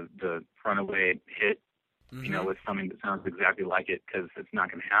runaway hit, mm-hmm. With something that sounds exactly like it, because it's not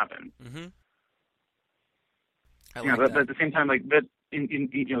going to happen. Mm-hmm. But at the same time, but in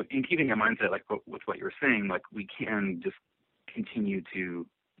keeping in mindset, like with what you were saying, like we can just continue to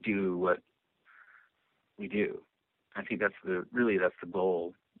do what we do. I think that's the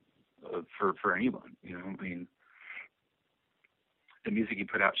goal for anyone. I mean, the music you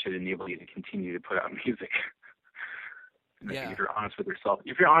put out should enable you to continue to put out music. And I think if you're honest with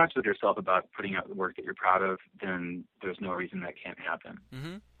yourself about putting out the work that you're proud of, then there's no reason that can't happen.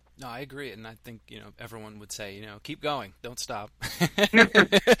 Mm-hmm. No, I agree, and I think everyone would say keep going, don't stop.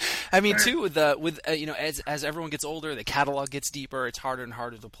 I mean, too, with as everyone gets older, the catalog gets deeper. It's harder and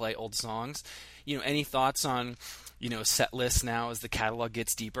harder to play old songs. Any thoughts on set lists now as the catalog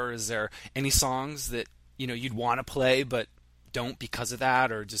gets deeper? Is there any songs that you'd want to play but don't because of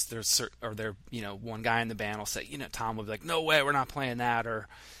that, or just one guy in the band will say, Tom will be like, no way, we're not playing that, or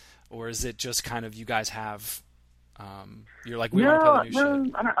is it just kind of you guys have, you're like, we want to play the new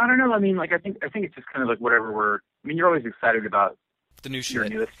shit? I don't know. I mean, like, I think it's just kind of like whatever you're always excited about the new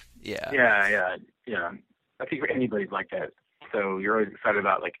shit. Yeah. I think anybody's like that. So you're always excited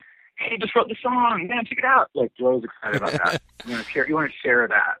about, like, hey, just wrote the song, man, check it out. Like, you're always excited about that. You want to share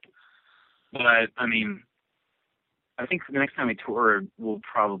that. But I mean, I think the next time we tour, we'll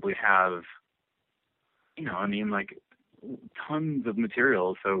probably have, tons of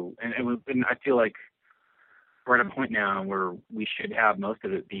material. So, and I feel like we're at a point now where we should have most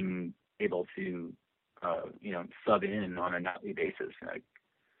of it being able to, sub in on a nightly basis. Like,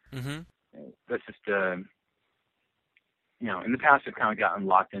 mm-hmm. That's just, in the past, I've kind of gotten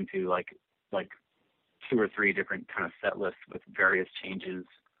locked into like 2 or 3 different kind of set lists with various changes.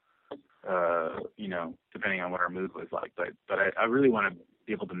 Depending on what our mood was like, but I really want to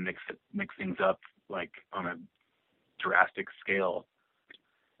be able to mix things up like on a drastic scale.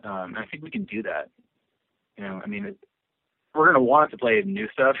 And I think we can do that. We're going to want to play new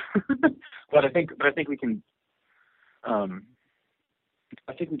stuff, but I think we can. I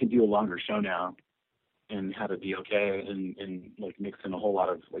think we can do a longer show now and have it be okay, and like mix in a whole lot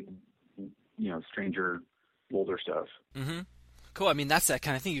of like stranger, older stuff. Mm-hmm. Cool. I mean, that's that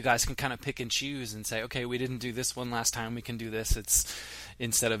kind of thing. You guys can kind of pick and choose and say, okay, we didn't do this one last time, we can do this. It's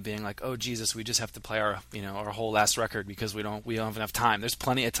instead of being like, oh Jesus, we just have to play our whole last record because we don't have enough time. There's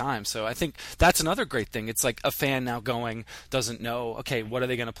plenty of time. So I think that's another great thing. It's like a fan now doesn't know, okay, what are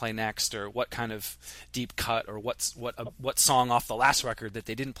they going to play next, or what kind of deep cut, or what song off the last record that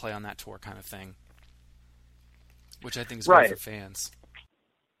they didn't play on that tour, kind of thing. Which I think is great for fans.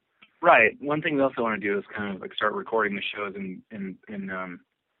 Right. One thing we also want to do is kind of like start recording the shows and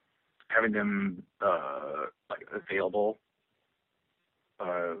having them like available,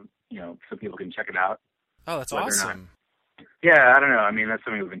 so people can check it out. Oh, that's awesome. Yeah, I don't know. I mean, that's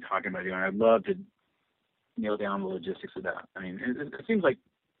something we've been talking about doing. I'd love to nail down the logistics of that. I mean, it seems like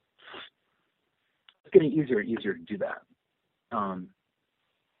it's getting easier and easier to do that.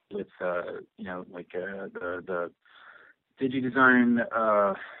 With the DigiDesign.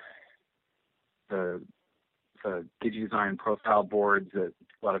 The DigiDesign profile boards that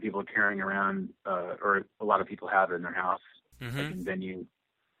a lot of people are carrying around, or a lot of people have in their house. Mm-hmm. And then you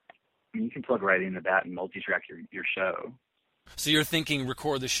can plug right into that and multi-track your show. So you're thinking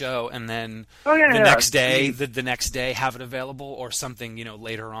record the show and then next day, the next day have it available, or something,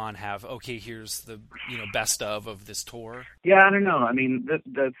 later on have, okay, here's the, best of this tour? Yeah, I don't know. I mean,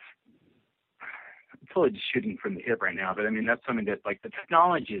 that's totally just shooting from the hip right now, but I mean, that's something that, like, the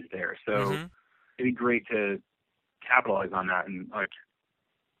technology is there, so mm-hmm. it'd be great to capitalize on that. And, like,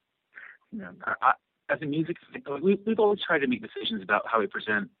 as a music, we've always tried to make decisions about how we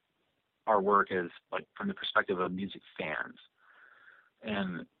present our work as, like, from the perspective of music fans.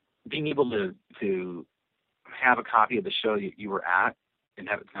 And being able to have a copy of the show you were at and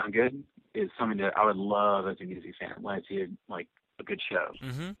have it sound good is something that I would love as a music fan when I see a good show.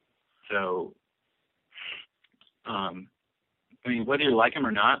 Mm-hmm. So, I mean, whether you like them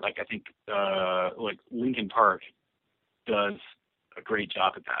or not, like, I think like Linkin Park does a great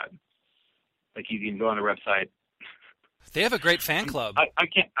job at that. Like, you can go on their website. They have a great fan club. I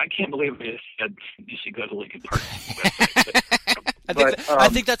can't believe they just said you should go to Linkin Park. I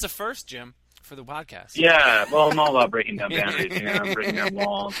think that's a first, Jim, for the podcast. Yeah, well, I'm all about breaking down boundaries, breaking down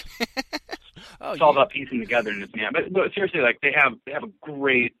walls. It's all about piecing togetherness, man. But seriously, like, they have a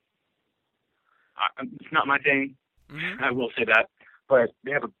great. It's not my thing. Mm-hmm. I will say that, but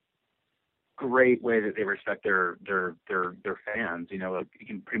they have a great way that they respect their fans. Like, you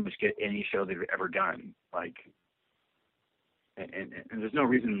can pretty much get any show they've ever done. Like, and there's no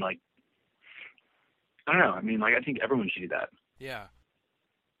reason, like, I don't know. I mean, like, I think everyone should do that. Yeah.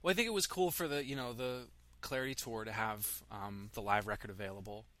 Well, I think it was cool for the Clarity tour to have the live record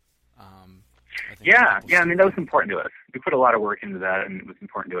available. I mean, that was important to us. We put a lot of work into that, and it was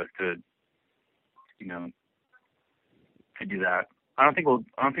important to us to do that. I don't think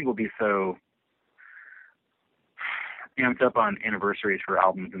we'll be so amped up on anniversaries for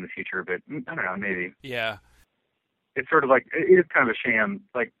albums in the future, but I don't know, maybe. Yeah. It's sort of like, it is kind of a sham.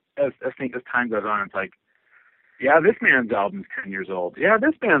 Like, as time goes on, it's like, yeah, this man's album's 10 years old. Yeah,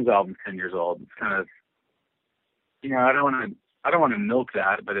 this band's album's 10 years old. It's kind of, I don't want to milk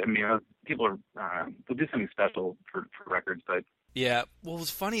that, but I mean, people are, they'll do something special for records, but. Yeah, well, it was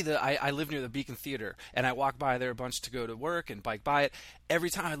funny that I live near the Beacon Theater, and I walk by there a bunch to go to work and bike by it. Every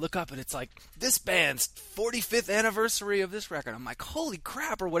time I look up, and it's like, this band's 45th anniversary of this record. I'm like, holy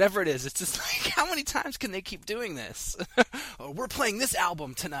crap, or whatever it is. It's just like, how many times can they keep doing this? Or, we're playing this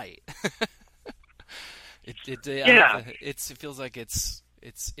album tonight. It feels like it's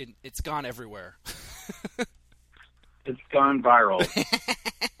gone everywhere. It's gone viral.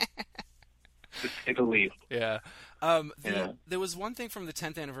 To say the least. Yeah. There was one thing from the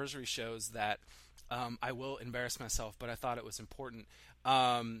 10th anniversary shows that I will embarrass myself, but I thought it was important.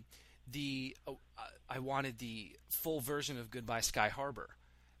 I wanted the full version of Goodbye Sky Harbor,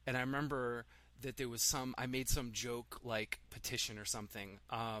 and I remember that there was I made some joke like petition or something,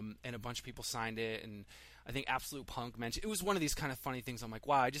 and a bunch of people signed it, and I think Absolute Punk mentioned it. Was one of these kind of funny things. I'm like,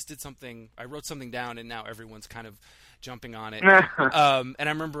 wow, I just did something. I wrote something down, and now everyone's kind of jumping on it. And I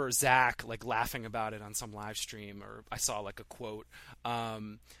remember Zach like laughing about it on some live stream, or I saw like a quote.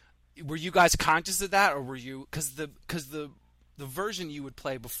 Were you guys conscious of that, or were you? Because the version you would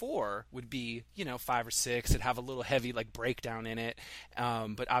play before would be 5 or 6. It'd have a little heavy like breakdown in it.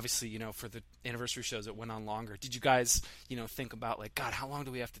 But obviously for the anniversary shows it went on longer. Did you guys think about like, God, how long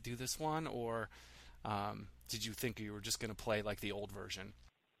do we have to do this one, or did you think you were just going to play like the old version?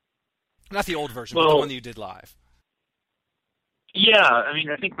 Not the old version, but the one that you did live. Yeah, I mean,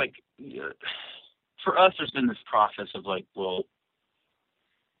 I think like for us, there's been this process of like, well,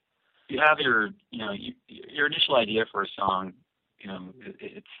 you have your initial idea for a song.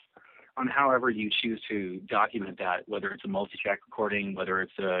 It's on however you choose to document that, whether it's a multi-track recording, whether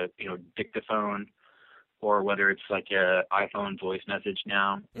it's a dictaphone, or whether it's like a iPhone voice message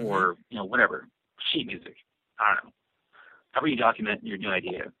now, or whatever, sheet music. I don't know. However you document your new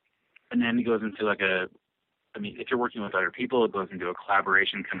idea, and then it goes into like if you're working with other people, it goes into a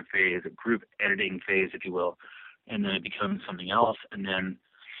collaboration kind of phase, a group editing phase, if you will, and then it becomes something else, and then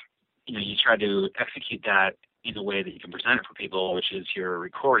you try to execute that in a way that you can present it for people, which is your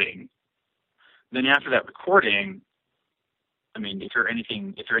recording. Then after that recording, if you're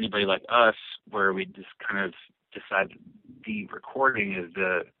anybody like us, where we just kind of decide the recording is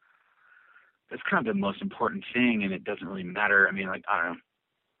that's kind of the most important thing, and it doesn't really matter. I don't know.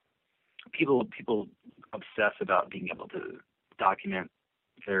 People obsess about being able to document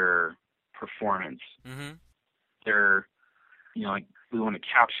their performance. Mm-hmm. We want to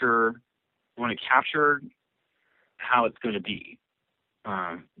capture how it's going to be.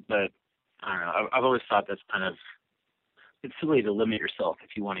 But I don't know. I've always thought that's kind of, it's silly to limit yourself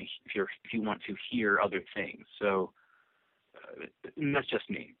if you want to hear other things. So and that's just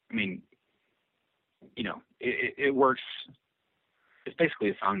me. It works. It's basically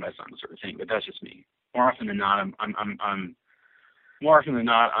a song by song sort of thing, but that's just me. More often than not, I'm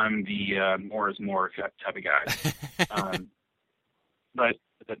the more is more type of guy.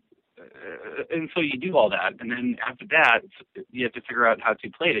 And so you do all that, and then after that, you have to figure out how to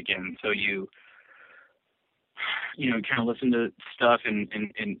play it again. So you kind of listen to stuff and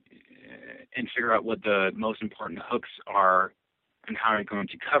figure out what the most important hooks are and how you're going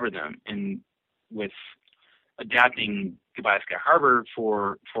to cover them. And with adapting Goodbye Sky Harbor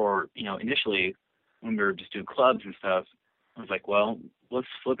for initially when we were just doing clubs and stuff, I was like, well, let's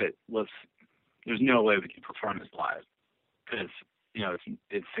flip it. There's no way we can perform this live because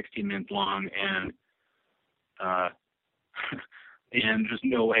it's 16 minutes long and and there's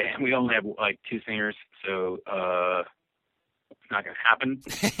no way. And we only have like 2 singers, so it's not going to happen.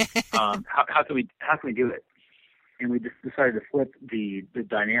 How can we do it? And we just decided to flip the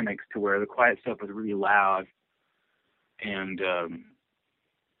dynamics to where the quiet stuff was really loud, and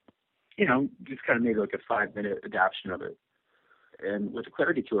just kind of made like a 5-minute adaptation of it. And with the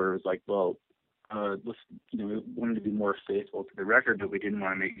Clarity Tour, it was like, well, we wanted to be more faithful to the record, but we didn't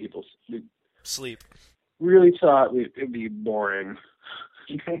want to make people sleep. Really thought it'd be boring.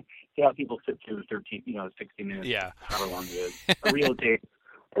 To have people sit through 60 minutes, however long it is.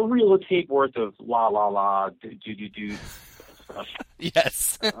 A real tape worth of la la la, do stuff.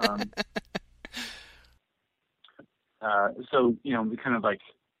 Yes. So we kind of like,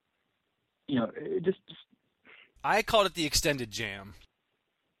 just. I called it the extended jam.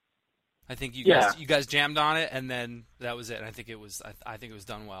 I think you guys jammed on it, and then that was it. And I think it was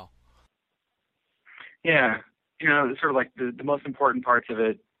done well. Yeah, sort of like the most important parts of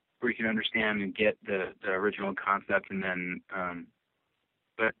it, where you can understand and get the original concept, and then,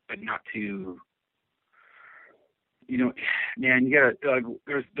 but not too. Man, you gotta.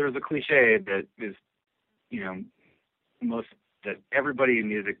 There's a cliche that is, that everybody in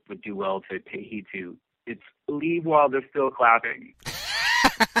music would do well to pay heed to. It's leave while they're still clapping.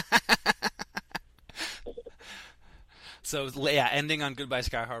 So ending on Goodbye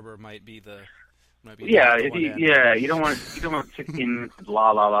Sky Harbor might be the. You don't want 16 minutes of la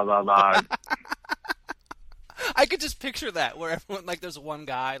la la la la. I could just picture that where everyone there's one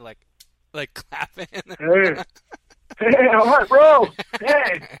guy like clapping. Hey, all right, bro.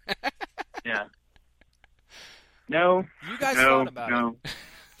 Hey. Yeah. No. You guys thought about it.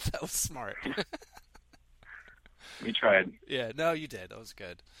 That was smart. We tried. Yeah, no, you did. That was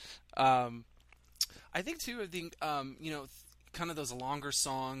good. I think too. Kind of those longer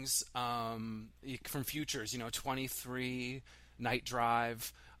songs from Futures. 23, Night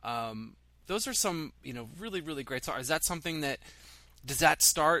Drive. Those are some really really great songs. Is that something that does that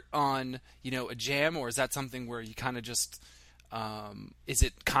start on a jam, or is that something where you kind of just is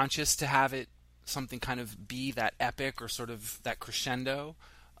it conscious to have it something kind of be that epic or sort of that crescendo?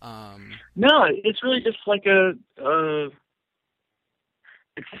 No, it's really just like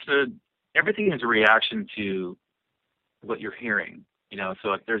everything is a reaction to what you're hearing, so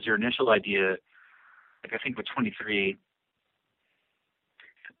like there's your initial idea, like I think with 23,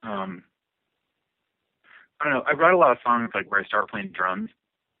 I don't know, I write a lot of songs like where I start playing drums,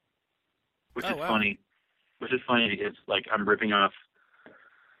 which is funny because like I'm ripping off.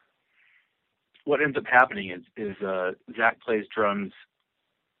 What ends up happening is Zach plays drums,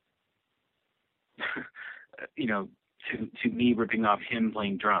 to me ripping off him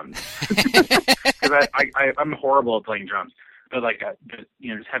playing drums. Because I'm horrible at playing drums, but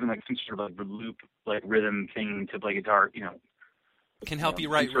just having like some sort of like loop like rhythm thing to play guitar, can help you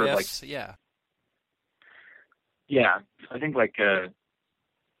write sort of riffs. Yeah. Yeah, I think like it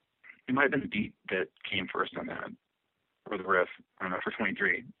might have been the beat that came first on that, or the riff. I don't know for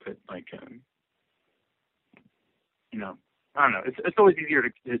 23, but like you know, I don't know. It's always easier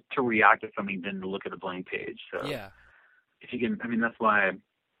to react to something than to look at a blank page. So Yeah. if you can, I mean, that's why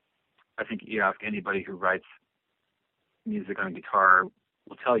I think you ask anybody who writes music on guitar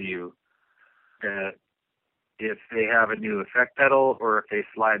will tell you that if they have a new effect pedal or if they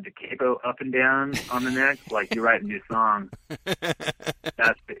slide the capo up and down on the neck, like you write a new song,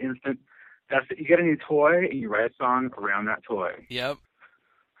 that's the instant. You get a new toy and you write a song around that toy. Yep.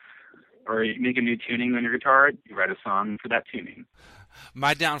 Or you make a new tuning on your guitar, you write a song for that tuning.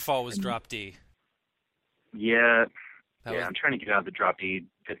 My downfall was drop D. Yeah. That I'm trying to get out of the drop D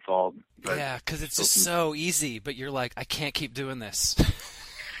pitfall. Yeah, because it's just so easy, but you're like, I can't keep doing this.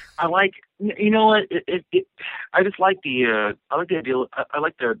 I like, you know what? I just like the idea. I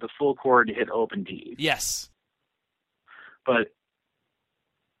like the full chord to hit open D. Yes.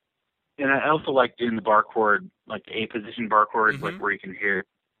 And I also like doing the bar chord, like the A position bar chord, Mm-hmm. like where you can hit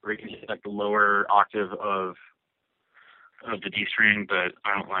like the lower octave of the D string. But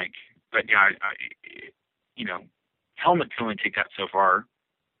I don't like. But yeah, Helmet can only take that so far.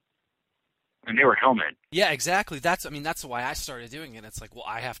 And they were Helmet. Yeah, exactly. That's why I started doing it. It's like, well,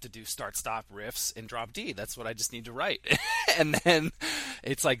 I have to do start-stop riffs in drop D. That's what I just need to write. And then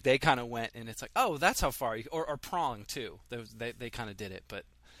it's like they kind of went, and it's like, oh, that's how far you... Or prong, too. They kind of did it, but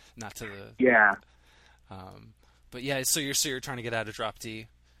not to the... Yeah. But yeah, so you're trying to get out of drop D.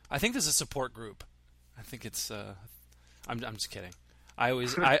 I think there's a support group. I think it's... I'm just kidding. I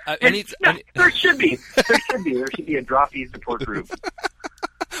always... There should be. There should be a drop D support group.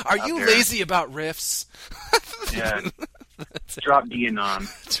 Are you lazy about riffs? Yeah. Drop D and on.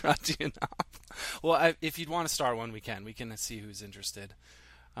 Drop D and on. Well, if you'd want to start one, we can. We can see who's interested.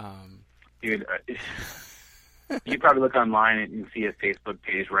 Dude, you probably look online and you see a Facebook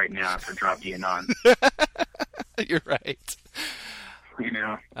page right now for Drop D and on. You're right.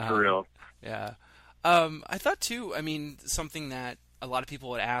 For real. Yeah. I thought, too, something that a lot of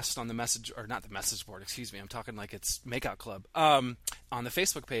people had asked on the message, or not the message board, excuse me, I'm talking like it's Makeout Club, on the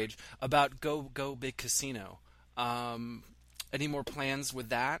Facebook page about Go Big Casino. Any more plans with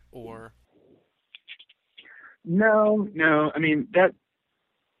that, or? No. I mean, that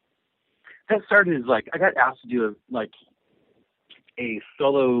started as like, I got asked to do a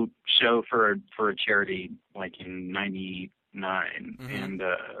solo show for a charity like in 99. Mm-hmm.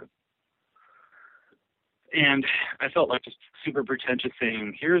 And I felt like just super pretentious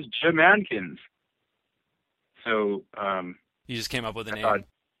saying, here's Jim Adkins. So, you just came up with a name. So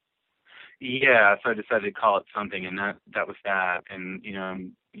I decided to call it something, and that was that. And,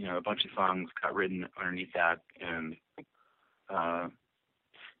 a bunch of songs got written underneath that. And, I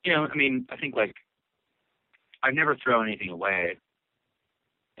think like, I never throw anything away.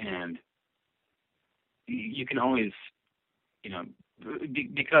 And you can always,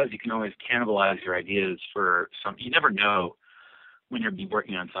 because you can always cannibalize your ideas for some. You never know when you're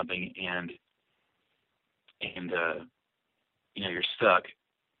working on something and you're stuck.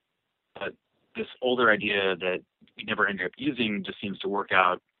 But this older idea that you never ended up using just seems to work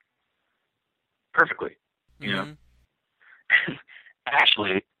out perfectly. Mm-hmm.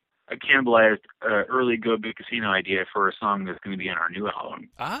 Actually, I cannibalized an early Go Big Casino idea for a song that's going to be on our new album.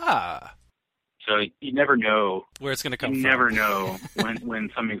 Ah. So you never know where it's going to come from. You never know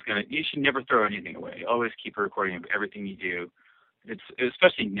when something's going to... You should never throw anything away. Always keep a recording of everything you do. It's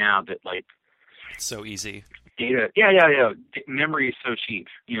especially now that, like... It's so easy. Data... Yeah. Memory is so cheap.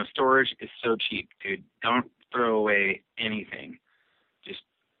 Storage is so cheap, dude. Don't throw away anything. Just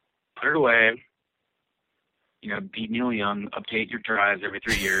put it away. Be Neil Young. Update your drives every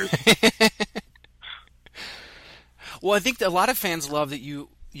 3 years. Well, I think that a lot of fans love that you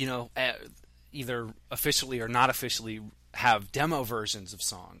either officially or not officially have demo versions of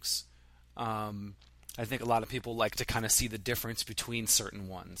songs. I think a lot of people like to kind of see the difference between certain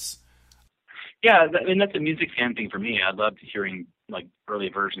ones. Yeah, that's a music fan thing for me. I love hearing like early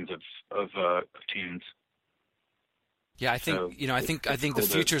versions of tunes. Yeah, I think the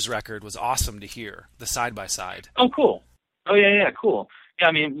Futures record was awesome to hear, the side by side. Oh, cool. Oh yeah, cool.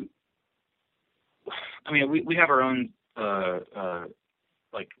 Yeah, we have our own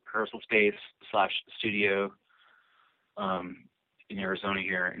like rehearsal space / studio in Arizona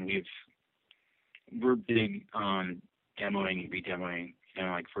here, and we're big on demoing and redemoing.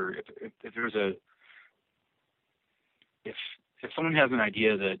 Like if there's if someone has an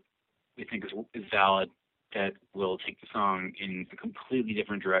idea that we think is valid, that will take the song in a completely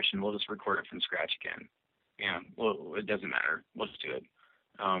different direction, we'll just record it from scratch again. well, it doesn't matter. We'll just do it.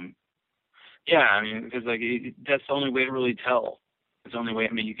 Yeah, I mean, because like that's the only way to really tell. It's the only way.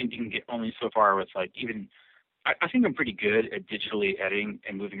 I mean, you can get only so far with like even. I think I'm pretty good at digitally editing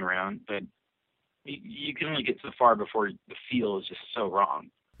and moving around, but you can only get so far before the feel is just so wrong.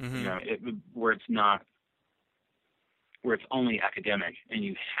 Mm-hmm. You know, where it's not, where it's only academic, and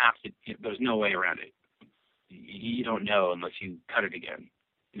you have to. There's no way around it. You don't know unless you cut it again.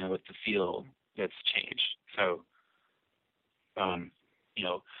 You know, with the feel that's changed. So, you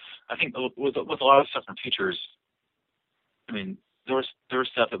know, I think with a lot of stuff from Futures, I mean, there was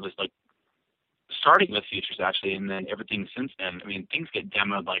stuff that was like starting with Futures actually, and then everything since then. I mean, things get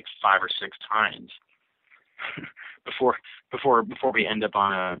demoed like 5 or 6 times before we end up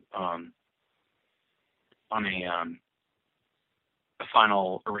on a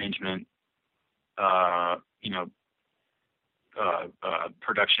final arrangement. You know,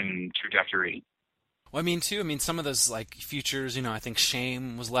 production trajectory. Well, I mean, some of those, like, Futures, you know, I think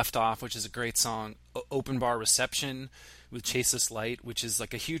Shame was left off, which is a great song. Open Bar Reception with Chase This Light, which is,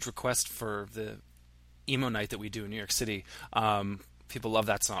 like, a huge request for the emo night that we do in New York City. People love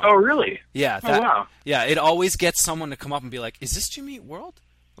that song. Oh, really? Yeah. Wow. Yeah, it always gets someone to come up and be like, is this Jimmy Eat World?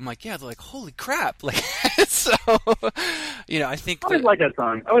 I'm like, yeah. They're like, holy crap. Like, so, you know, I think... I always like that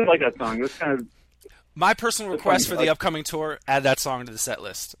song. It was kind of... My personal request for the upcoming tour, add that song to the set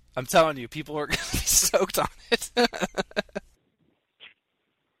list. I'm telling you, people are going to be stoked on it.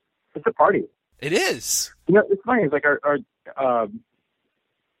 It's a party. It is. You know, it's funny. It's like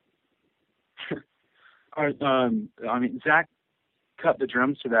I mean, Zach cut the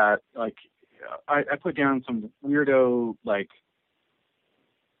drums to that. Like, I put down some weirdo, like,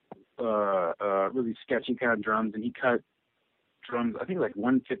 really sketchy kind of drums, and he cut drums, I think like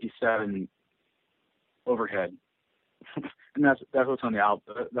 157 overhead. And that's what's on the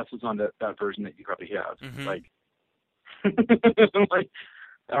album. That's what's on that version that you probably have. Mm-hmm. Like, like,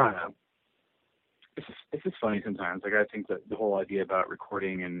 I don't know. It's just funny sometimes. Like, I think that the whole idea about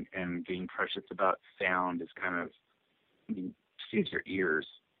recording and being precious about sound is kind of, I mean, just use your ears.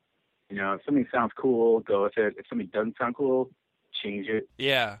 You know, if something sounds cool, go with it. If something doesn't sound cool, change it.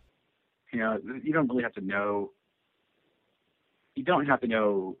 Yeah. You know, you don't really have to know. You don't have to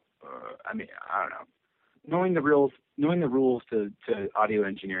know. I mean, I don't know. Knowing the rules to audio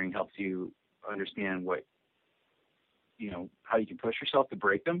engineering helps you understand what, you know, how you can push yourself to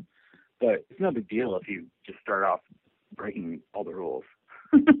break them. But it's no big deal if you just start off breaking all the rules.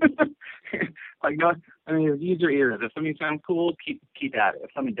 Like, no, I mean, use your ears. If something sounds cool, keep at it.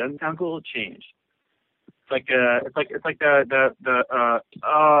 If something doesn't sound cool, change. It's like the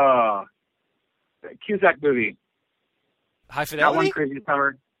Cusack movie. High Fidelity?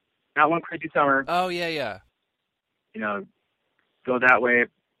 Not One Crazy Summer. Oh, yeah. You know, go that way.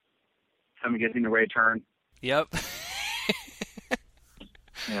 Something gets in the way, turn. Yep.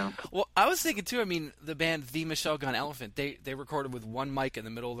 Yeah. Well, I was thinking, too, I mean, the band The Michelle Gun Elephant, they recorded with one mic in the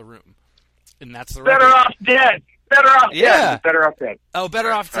middle of the room. And that's the Better Off Dead. Better Off Dead. Better Off Dead. Oh,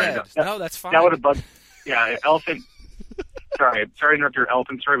 Better Off Dead. No, that's fine. That would have bugged. Yeah, Elephant. Sorry to interrupt your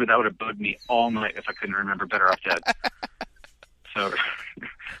Elephant story, but that would have bugged me all night if I couldn't remember Better Off Dead. So,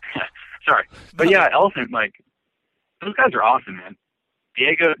 sorry. But yeah, Elephant, like, those guys are awesome, man.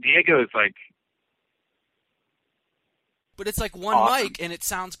 Diego is like... But it's like one awesome. mic, and it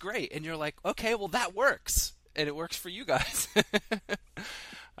sounds great. And you're like, okay, well, that works. And it works for you guys.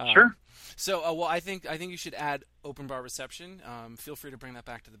 Sure. So, well, I think you should add Open Bar Reception. Feel free to bring that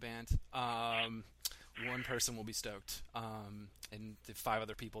back to the band. One person will be stoked. And the 5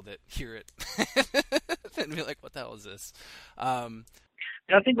 other people that hear it and be like, what the hell is this? I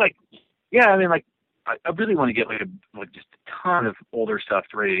think, like, yeah, I mean, like, I really want to get like just a ton of older stuff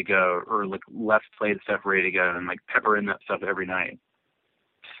ready to go, or like less played stuff ready to go, and like pepper in that stuff every night.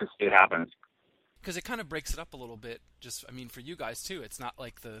 It happens. Because it kind of breaks it up a little bit. Just, I mean, for you guys too, it's not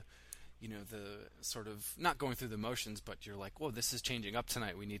like the sort of not going through the motions, but you're like, whoa, this is changing up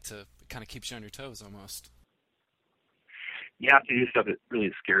tonight. We need to kind of keep you on your toes almost. You have to do stuff that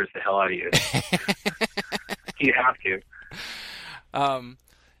really scares the hell out of you. You have to.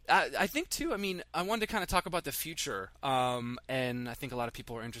 I think, too, I mean, I wanted to kind of talk about the future, and I think a lot of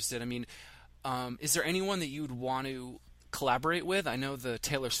people are interested. I mean, is there anyone that you would want to collaborate with? I know the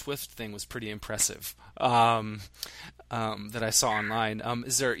Taylor Swift thing was pretty impressive that I saw online.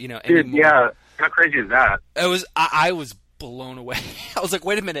 Is there, you know, dude, yeah, how crazy is that? It was. I was blown away. I was like,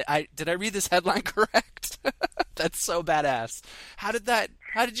 wait a minute, did I read this headline correct? That's so badass. How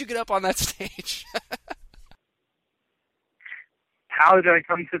did you get up on that stage? How did I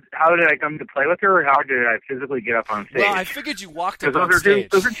come to play with her, or how did I physically get up on stage? Well, I figured you walked up on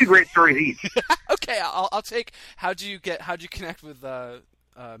stage. Those are 2 great stories each. Okay, I'll take. How'd you connect with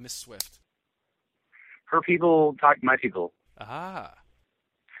Miss Swift? Her people talked to my people. Ah.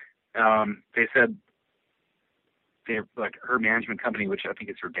 They said they're like her management company, which I think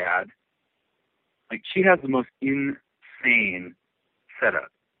is her dad. Like she has the most insane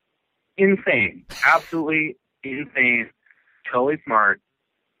setup. Insane. Absolutely insane. Totally smart.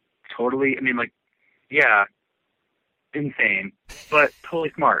 Totally, I mean, like, yeah, insane, but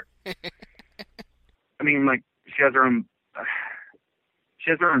totally smart. I mean, like, she has her own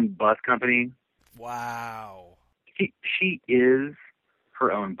bus company. Wow. She is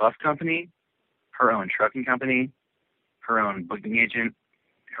her own bus company, her own trucking company, her own booking agent,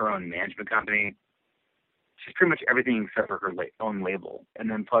 her own management company. She's pretty much everything except for her own label.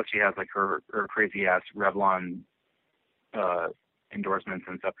 And then plus she has like her crazy ass Revlon endorsements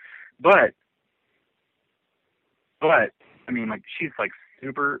and stuff. But I mean, like, she's like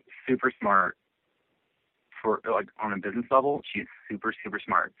super, super smart for like on a business level. She's super, super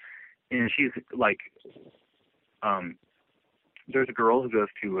smart. And she's like, there's a girl who goes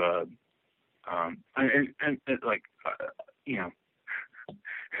to, you know,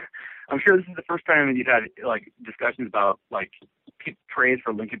 I'm sure this is the first time that you've had like discussions about like praise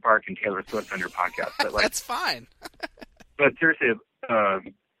for Linkin Park and Taylor Swift on your podcast. But like, that's fine. But seriously, yeah,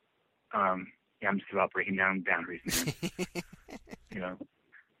 I'm just about breaking down boundaries, man. You know,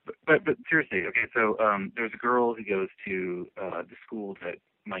 but seriously, okay. So there's a girl who goes to the school that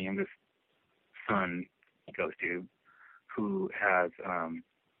my youngest son goes to, who has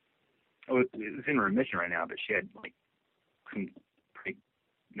it's in remission right now, but she had like some pretty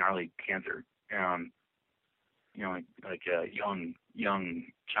gnarly cancer. You know, like a young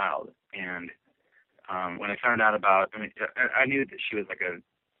child, and when I found out about, I mean, I knew that she was like a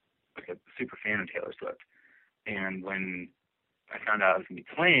super fan of Taylor Swift, and when I found out I was gonna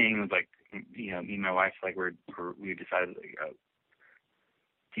be playing, it was like, you know, me and my wife like we decided like,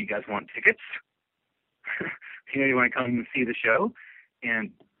 do you guys want tickets? You know, you want to come and see the show?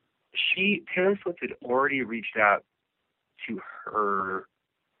 And Taylor Swift had already reached out to her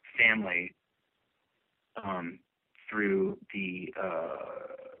family through the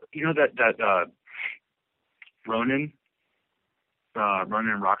you know that Ronan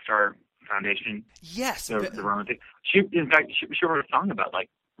Rockstar Foundation. Yes, the Ronan thing. She wrote a song about like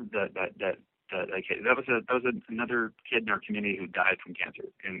that kid. That was another kid in our community who died from cancer,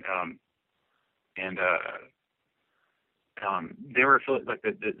 and they were affiliated, like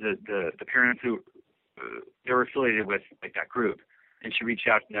the parents who they were affiliated with like that group, and she reached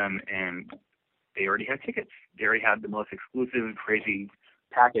out to them, and they already had tickets. They already had the most exclusive, crazy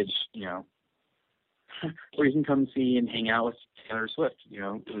package, you know, where you can come see and hang out with Taylor Swift. You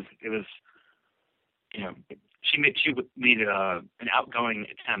know, it was, you know, she made an outgoing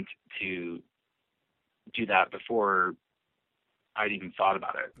attempt to do that before I'd even thought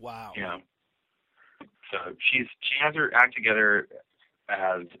about it. Wow. You know, so she has her act together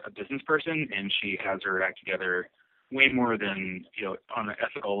as a business person, and she has her act together way more than, you know, on an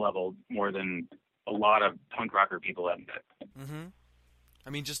ethical level, more than a lot of punk rocker people admit. Mm-hmm. I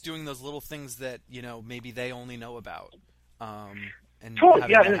mean, just doing those little things that, you know, maybe they only know about. And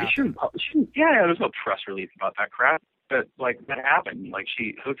totally, yeah, that shouldn't, there's no press release about that crap. But like that happened. Like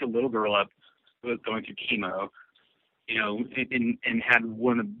she hooked a little girl up who was going through chemo, you know, and had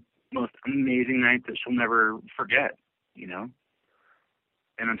one of the most amazing nights that she'll never forget, you know.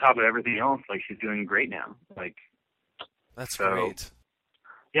 And on top of everything else, like she's doing great now. Like that's great.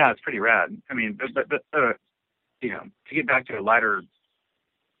 Yeah, it's pretty rad. I mean, but you know, to get back to a lighter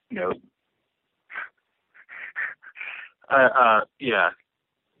note, yeah,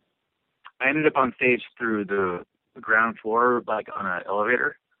 I ended up on stage through the ground floor, like on an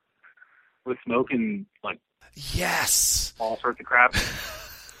elevator, with smoke and like yes, all sorts of crap.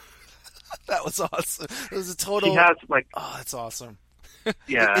 That was awesome. It was a total. She has like, oh, that's awesome.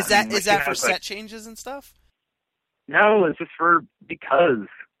 Yeah, is that for set changes and stuff? No, it's just because.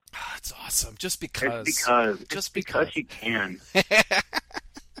 Oh, that's awesome. Just because. Just because she can.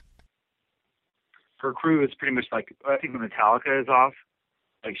 Her crew is pretty much like, I think when Metallica is off,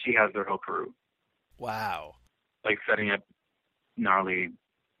 like she has their whole crew. Wow. Like setting up gnarly,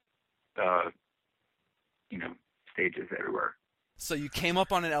 you know, stages everywhere. So you came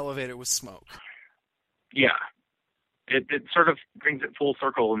up on an elevator with smoke. Yeah. It sort of brings it full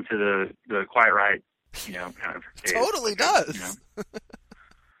circle into the Quiet Riot, you know, kind of phase. Totally does. You know?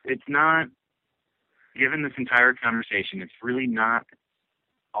 It's not, given this entire conversation, it's really not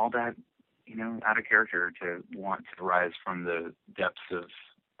all that, you know, out of character to want to rise from the depths of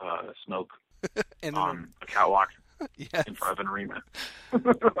smoke and on a catwalk. Yes. in front of an arena.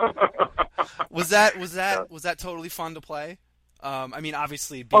 Was that totally fun to play? I mean,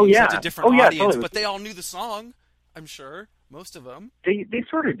 obviously being such a different audience, totally. but they all knew the song. I'm sure most of them. They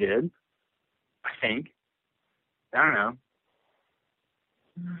sort of did, I think. I don't know.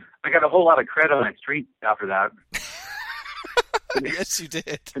 I got a whole lot of credit on the street after that. Yes, you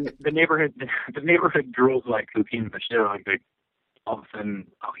did. The neighborhood girls like who came to the show, like they all of a sudden,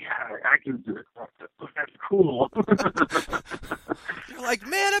 oh yeah, Adkins, that's cool. You're like,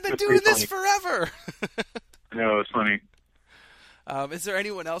 man, I've been doing this forever. No, it's funny. Is there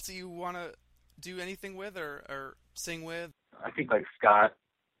anyone else that you want to do anything with or sing with? I think like Scott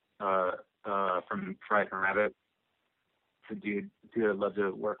from Fright and Rabbit. It's a dude I'd love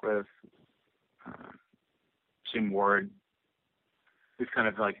to work with. Jim Ward. We've kind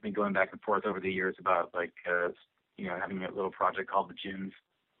of like been going back and forth over the years about like having a little project called the Gyms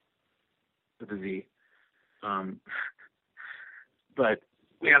with a Z. But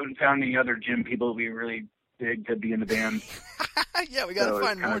we haven't found any other gym people we really dig to be in the band. Yeah, we got to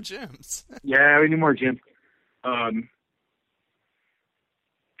find more gyms. Yeah, we need more gyms. I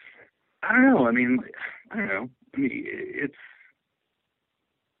don't know. I mean, it's.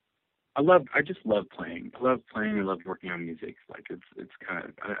 I just love playing. I love playing. I love working on music. Like it's kind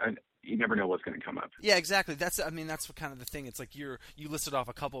of. You never know what's going to come up. Yeah, exactly. That's what kind of the thing. It's like you listed off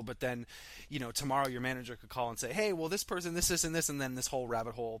a couple, but then, tomorrow your manager could call and say, hey, well, this person, this, and this, and then this whole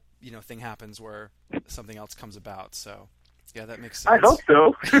rabbit hole, thing happens where something else comes about. So, yeah, that makes sense. I hope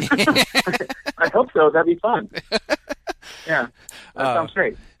so. I hope so. That'd be fun. Yeah, that sounds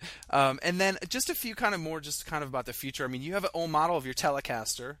great. And then just a few kind of about the future. I mean, you have an old model of your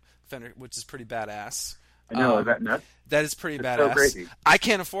Telecaster, Fender, which is pretty badass. I know, is that nuts? That is pretty badass. So crazy. I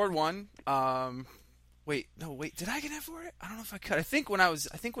can't afford one. Wait, did I get afford it? I don't know if I could. I think when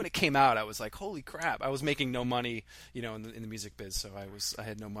it came out, I was like, holy crap! I was making no money, in the music biz, so I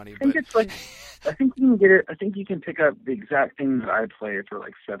had no money. I think it's like, I think you can get it. I think you can pick up the exact thing that I play for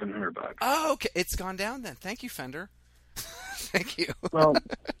like $700. Oh, okay, it's gone down then. Thank you, Fender. Thank you. Well,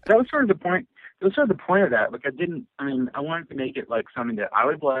 that was sort of the point. It was sort of the point of that. Like, I wanted to make it like something that I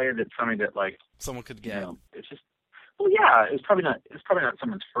would play, that's something that like someone could get. It's just, well, yeah, it's probably not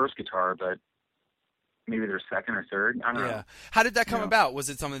someone's first guitar, but maybe their second or third. I don't know. How did that come about? Was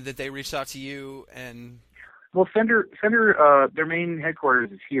it something that they reached out to you and? Well, Fender, their main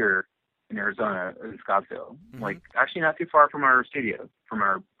headquarters is here in Arizona, in Scottsdale. Mm-hmm. Like, actually not too far from our studio, from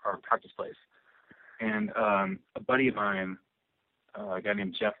our practice place. And a buddy of mine, a guy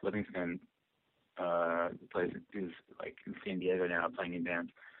named Jeff Livingston, who's like in San Diego now playing in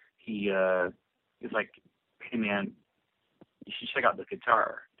bands. He is like, hey man, you should check out this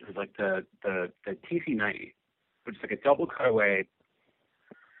guitar. It was like the TC90, which is like a double cutaway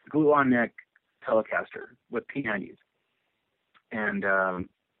glue-on neck Telecaster with P90s. And I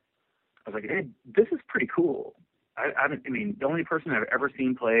was like, hey, this is pretty cool. I mean, the only person I've ever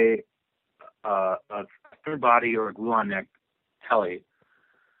seen play a third body or a glue-on neck Tele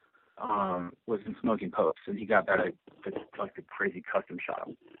was in Smoking Popes, and he got that at like the crazy custom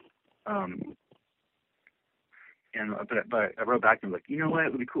shop. But I wrote back to him like, you know what,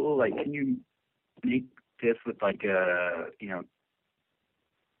 it would be cool. Like, can you make this with like I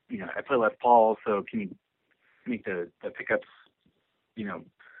play Les Paul, so can you make the pickups,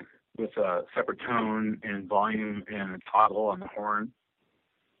 with a separate tone and volume and a toggle on the horn,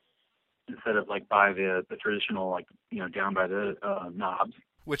 instead of like by the traditional, like, down by the knobs,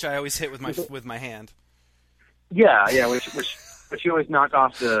 which I always hit with my hand. Yeah, which you always knock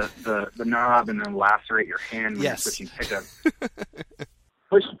off the knob and then lacerate your hand when you're switching pickups.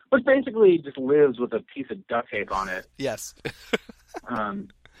 which basically just lives with a piece of duct tape on it. Yes.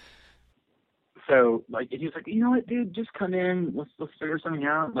 So like, he was like, you know what, dude, just come in, let's figure something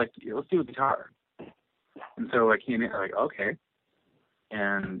out. Like, let's do a guitar. And so I came in, like, okay.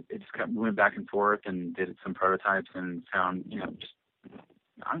 And it just kept went back and forth and did some prototypes and found, just,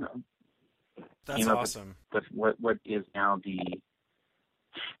 I don't know. That's awesome. With what is now the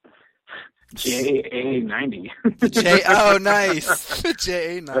JA90. Oh, nice. The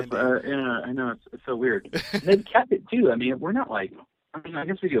JA90. Yeah, I know, it's so weird. They've kept it too. I mean, we're not like, I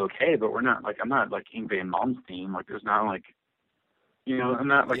guess we do okay, but we're not like, I'm not like Yngwie and Malmsteen. Like, there's not like, I'm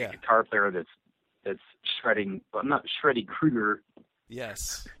not like a guitar player that's shredding. I'm not Shreddy Krueger.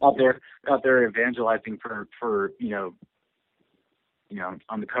 Yes. Out there evangelizing for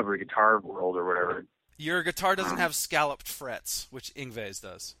on the cover of Guitar World or whatever. Your guitar doesn't have scalloped frets, which Yngwie's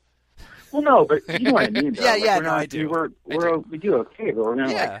does. Well, no, but you know what I mean. Though. I do. We do okay, but we're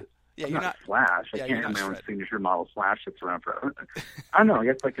not like. Yeah, you're not Slash. I can't have my own signature model Slash that's around forever. I don't know. I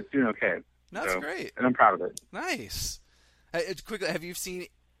guess like it's doing okay. That's great. And I'm proud of it. Nice. Quickly, have you seen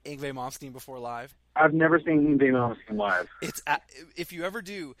Yngwie Malmsteen before live? I've never seen Yngwie Malmsteen live. If you ever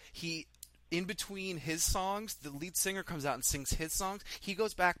do, in between his songs, the lead singer comes out and sings his songs. He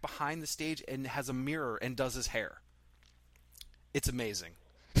goes back behind the stage and has a mirror and does his hair. It's amazing.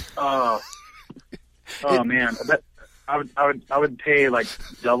 Oh, man! I would pay like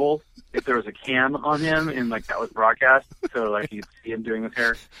double if there was a cam on him and like that was broadcast, so like you'd see him doing his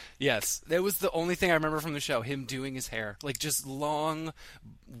hair. Yes, that was the only thing I remember from the show. Him doing his hair, like just long,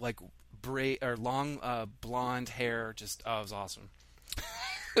 like blonde hair. Just it was awesome.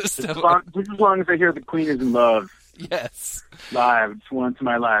 Just as long as I hear the Queen is in love. Yes. Live, just once in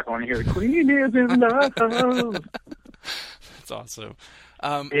my life. I want to hear the Queen is in love. That's awesome.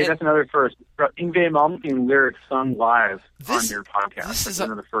 Hey, that's another first. Yngwie Malmsteen lyrics sung live on your podcast. This is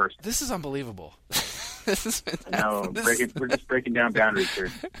another first. This is unbelievable. We're just breaking down boundaries here.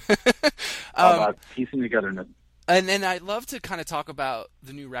 All about piecing togetherness. And I'd love to kind of talk about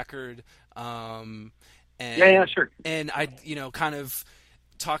the new record. Yeah, sure. And I, kind of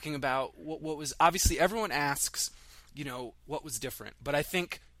talking about what was obviously everyone asks, what was different. But I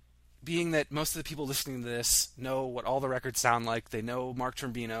think being that most of the people listening to this know what all the records sound like, they know Mark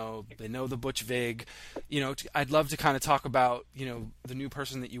Trombino, they know the Butch Vig, I'd love to kind of talk about, the new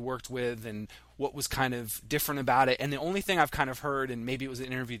person that you worked with and what was kind of different about it. And the only thing I've kind of heard, and maybe it was an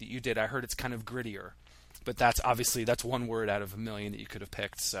interview that you did, I heard it's kind of grittier. But that's one word out of a million that you could have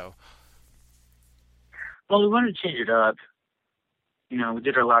picked. So, well, we wanted to change it up. We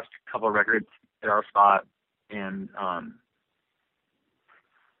did our last couple of records at our spot, and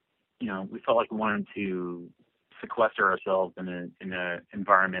we felt like we wanted to sequester ourselves in an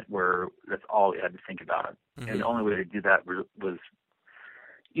environment where that's all we had to think about. Mm-hmm. And the only way to do that was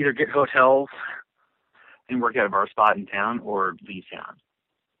either get hotels and work out of our spot in town or leave town.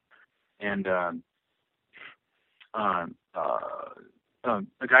 And a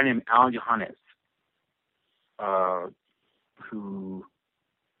guy named Al Johannes, who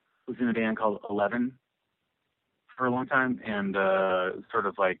was in a band called 11 for a long time, and sort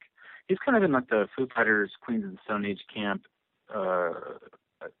of like he's kind of in like the Foo Fighters, Queens of the Stone Age camp, as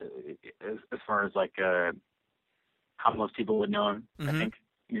far as like how most people would know him. Mm-hmm. I think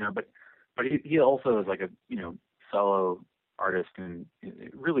but he also is like a solo artist, and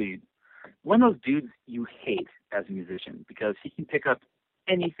really one of those dudes you hate as a musician because he can pick up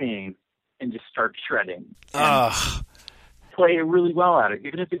anything and just start shredding. Play really well at it,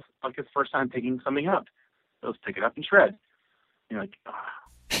 even if it's like his first time picking something up. He'll just pick it up and shred. You're like,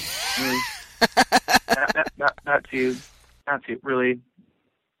 really? not too, really.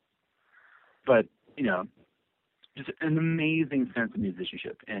 But just an amazing sense of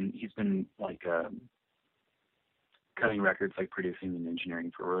musicianship, and he's been like cutting records, like producing and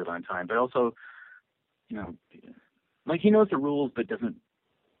engineering for a really long time. But also, like he knows the rules, but doesn't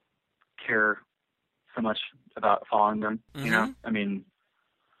care so much about following them. Mm-hmm. I mean,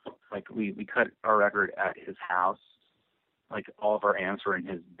 like we cut our record at his house. Like all of our amps were in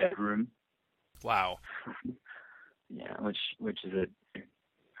his bedroom. Wow. Yeah, which is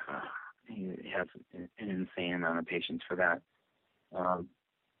he has an insane amount of patience for that.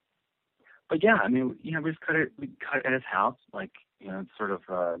 But yeah, I mean, we just cut it. We cut it at his house, like it's sort of.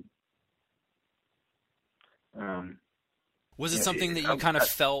 Was it something that you kind of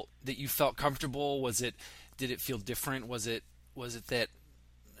felt that you felt comfortable? Did it feel different? Was it that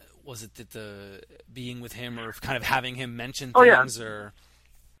the being with him or kind of having him mention things or?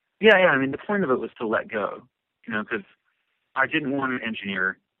 Yeah. I mean, the point of it was to let go, because I didn't want an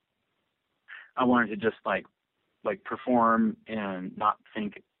engineer. I wanted to just like perform and not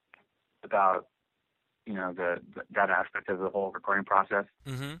think about, that aspect of the whole recording process.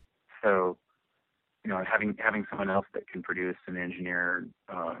 Mm-hmm. So, having someone else that can produce and engineer,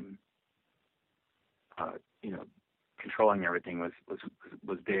 controlling everything was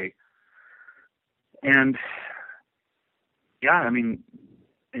big. And yeah, I mean,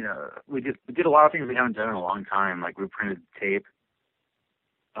 we did a lot of things we haven't done in a long time. Like we printed tape.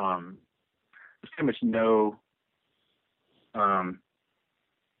 There's pretty much no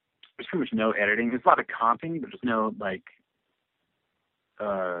editing. There's a lot of comping, but there's no like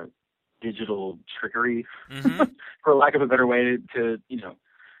digital trickery, mm-hmm. for lack of a better way to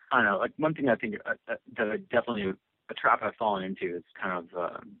I don't know. Like one thing I think that I definitely a trap I've fallen into is kind of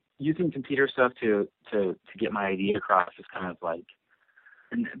using computer stuff to get my idea across. Is kind of like,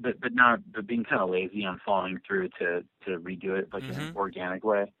 but being kind of lazy on following through to redo it like mm-hmm. in an organic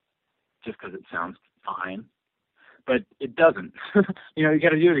way, just because it sounds fine. But it doesn't. You got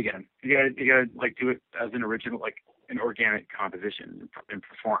to do it again. You got to like do it as an original, like an organic composition and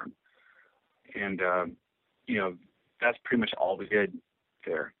perform. And you know, that's pretty much all we did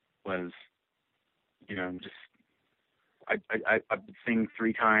there was, you know, just I would sing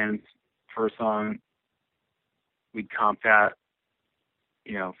 3 times for a song. We'd comp that,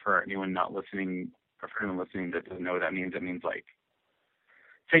 you know, for anyone not listening, or for anyone listening that doesn't know what that means. That means like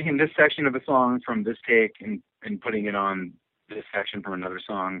taking this section of a song from this take and putting it on this section from another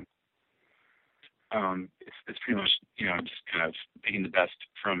song. It's pretty much, you know, just kind of taking the best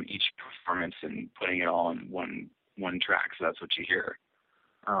from each performance and putting it all in one track. So that's what you hear.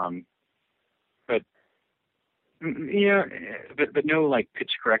 But yeah, but no like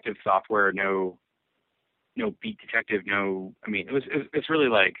pitch corrective software, no beat detective, no. I mean, it's really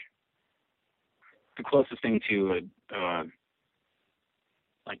like the closest thing to a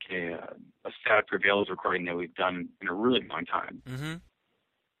static prevails recording that we've done in a really long time. Mm-hmm.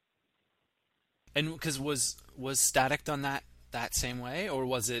 And because was Static done that same way, or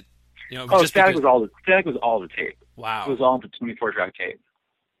was it, you know? Oh, Static was all the tape. Wow. It was all the 24-track tape.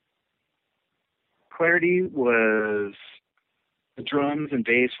 Clarity was the drums and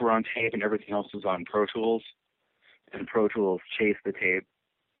bass were on tape, and everything else was on Pro Tools. And Pro Tools chased the tape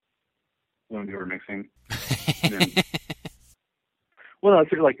when we were mixing. Then, well, it's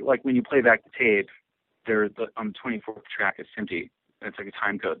sort of like when you play back the tape, on the 24th track it's empty. It's like a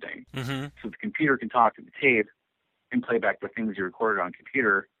time code thing. Mm-hmm. So the computer can talk to the tape and play back the things you recorded on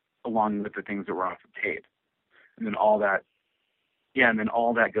computer along with the things that were off the tape. And then all that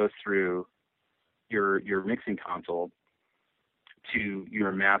goes through your mixing console to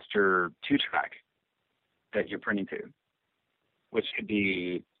your master 2-track that you're printing to, which could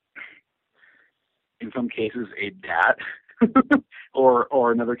be, in some cases, a DAT,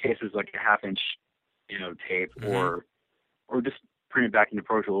 or in other cases like a 1/2-inch, you know, tape, mm-hmm. or just print it back into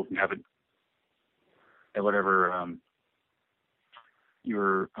Pro Tools and have it at whatever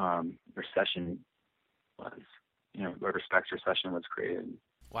your session was, you know, whatever specs your session was created.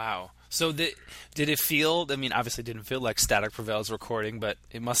 Wow. So did it feel? I mean, obviously, it didn't feel like Static Prevail's recording, but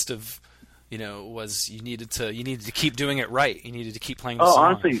it must have. You know, you needed to keep doing it right. You needed to keep playing the song. Oh,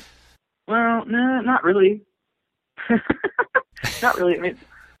 honestly, well, no, not really. Not really. I mean,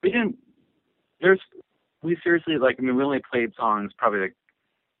 we didn't. We seriously, like, I mean, we only played songs we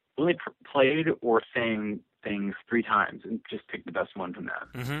only played or sang things 3 times and just picked the best one from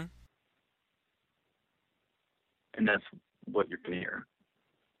that. Mm-hmm. And that's what you're going to hear.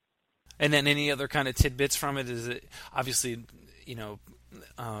 And then any other kind of tidbits from it? Is it obviously, you know,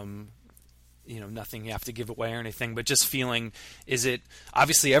 nothing you have to give away or anything, but just feeling, is it,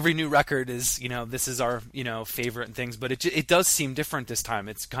 obviously every new record is, you know, this is our, you know, favorite and things, but it does seem different this time.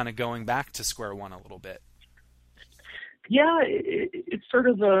 It's kind of going back to square one a little bit. Yeah, it's sort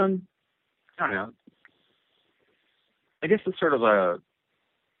of, I don't know, I guess it's sort of a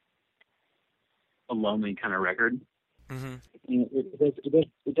lonely kind of record. Mm-hmm. You know,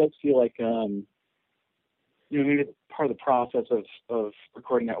 it does feel like, you know, maybe part of the process of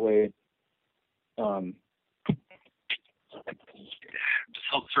recording that way just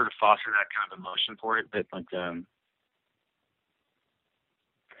help sort of foster that kind of emotion for it, that like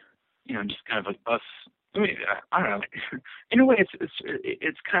you know, just kind of like us. I mean, I don't know. In a way,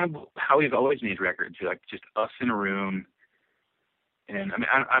 it's kind of how we've always made records, like just us in a room. And I mean,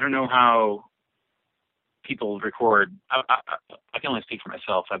 I don't know how people record. I can only speak for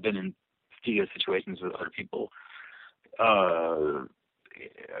myself. I've been in studio situations with other people,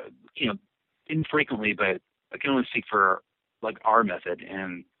 you know, infrequently, but I can only speak for like our method,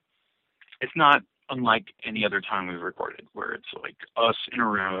 and it's not unlike any other time we've recorded, where it's like us in a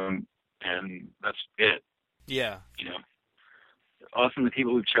room and that's it. Yeah. You know, us and the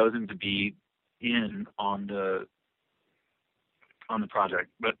people we've chosen to be in on the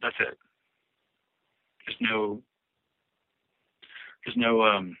project, but that's it. There's no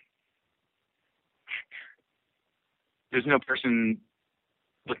person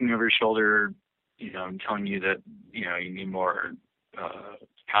looking over your shoulder, you know, and telling you that, you know, you need more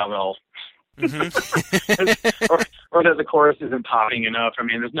cowbell, mm-hmm. or that the chorus isn't popping enough. I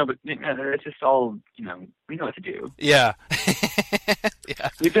mean, it's just all, you know, we know what to do. Yeah. Yeah.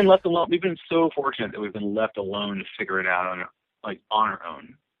 We've been left alone. We've been so fortunate that we've been left alone to figure it out on our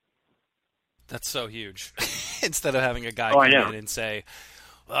own. That's so huge. Instead of having a guy come in and say,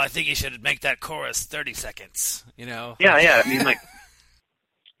 well, I think you should make that chorus 30 seconds, you know? Yeah. I mean, like,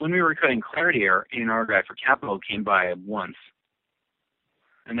 when we were cutting Clarity, our A&R guy for Capitol came by once.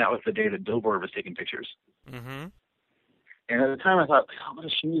 And that was the day that Billboard was taking pictures. Mm-hmm. And at the time I thought, oh, what a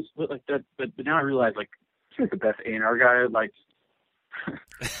shoes like that. But now I realize, like, he was the best A&R guy, like,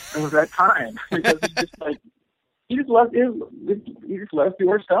 it was that time. Because he just, like, he just loved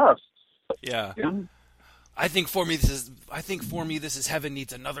your stuff. Yeah. Yeah. I think for me this is heaven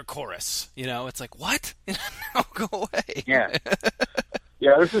needs another chorus. You know, it's like, what? No, go away. Yeah.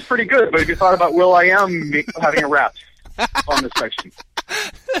 Yeah, this is pretty good, but have you thought about Will I Am having a rap on this section?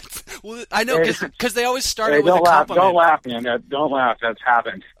 Well, I know, because they always start Hey, it with a compliment. Don't laugh, man. Don't laugh. That's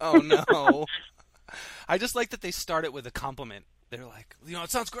happened. Oh, no. I just like that they start it with a compliment. They're like, you know,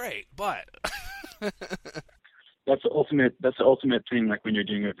 it sounds great, but... That's the ultimate thing, like when you're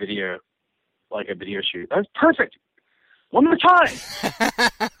doing a video, like a video shoot. That's perfect. One more time.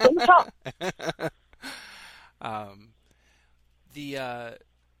 One more time.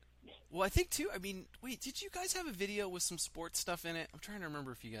 Well, I think too. I mean, wait, did you guys have a video with some sports stuff in it? I'm trying to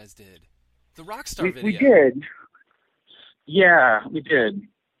remember if you guys did. The Rockstar video. We did. Yeah, we did.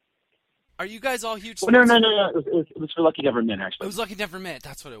 Are you guys all huge? Well, no. It was for Lucky Never Mint, actually. It was Lucky Never Mint.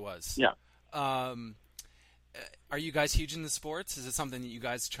 That's what it was. Yeah. Are you guys huge in the sports? Is it something that you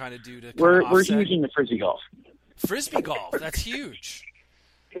guys try to do to? We're huge in the frisbee golf. Frisbee golf. That's huge.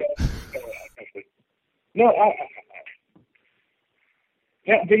 No,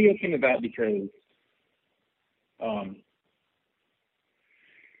 that video came about because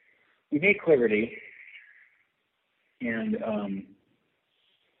we made Clarity, and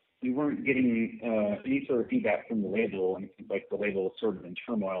we weren't getting any sort of feedback from the label, and like the label was sort of in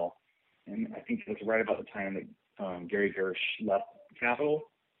turmoil. And I think it was right about the time that Gary Gersh left Capitol,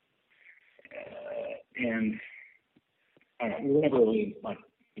 and I don't know, we were never really like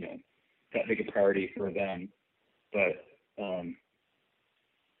that big a priority for them, but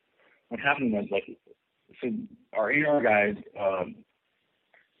what happened was, like, so our A&R guys,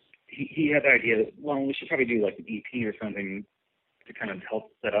 he had the idea that, well, we should probably do like an EP or something to kind of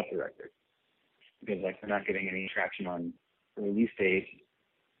help set up the record, because like we're not getting any traction on the release date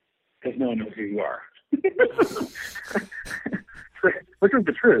because no one knows who you are. Which is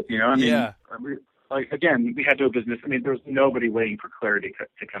the truth, you know. I mean, yeah. Like, again, we had no business. I mean, there was nobody waiting for Clarity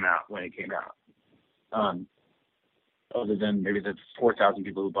to come out when it came out. Other than maybe the 4,000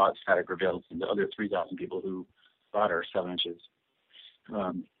 people who bought Static Reveals and the other 3,000 people who bought our 7 inches.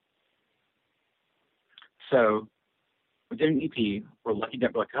 So we did an EP. We're lucky to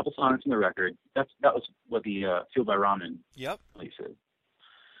have like a couple songs in the record. That was what the Fueled by Ramen release is.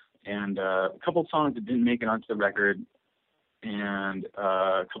 And a couple of songs that didn't make it onto the record, and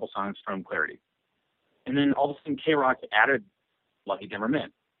a couple songs from Clarity. And then all of a sudden, K-Rock added Lucky Never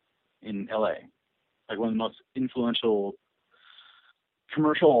Mint in L.A., like one of the most influential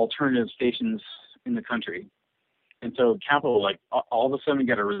commercial alternative stations in the country. And so Capitol, like, all of a sudden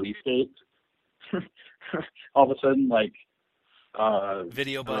got a release date. All of a sudden, like...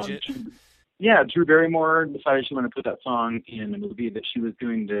 video budget. Drew Barrymore decided she wanted to put that song in a movie that she was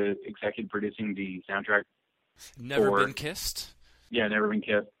doing the executive producing the soundtrack. Never Been Kissed? Yeah, Never Been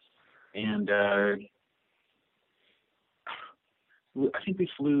Kissed. And I think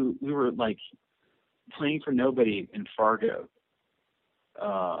we were like playing for nobody in Fargo.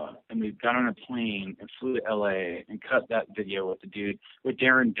 And we got on a plane and flew to LA and cut that video with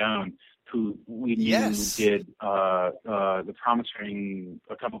Darren Doan, who we knew did the Promise Ring,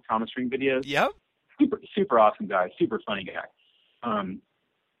 a couple of Promise Ring videos. Yep. Super awesome guy, super funny guy. And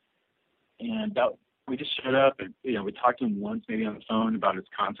we just showed up and, we talked to him once, maybe on the phone, about his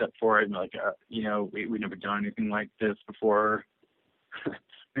concept for it. And like, we've never done anything like this before.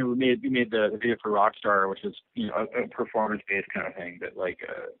 And we made the video for Rockstar, which is, a performance-based kind of thing that, like,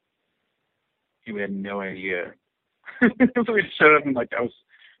 we had no idea. So we just showed up and, like,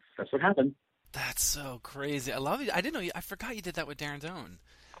 that's what happened. That's so crazy. I love it. I didn't know I forgot you did that with Darren Doan.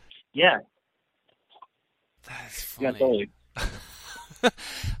 Yeah. That's funny. Yeah, totally.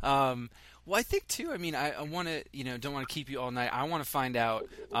 Well, I think, too, I mean, I want to, don't want to keep you all night. I want to find out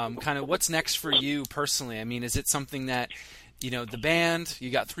kind of what's next for you personally. I mean, is it something that, the band,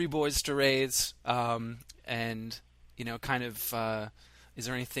 you got 3 boys to raise, and, kind of, is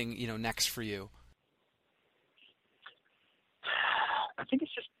there anything, next for you? I think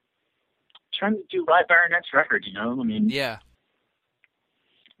it's just trying to do right by our next record, I mean, yeah.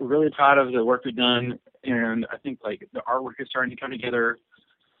 We're really proud of the work we've done, and I think, like, the artwork is starting to come together.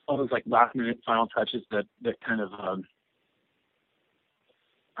 All those, like, last-minute final touches that kind of,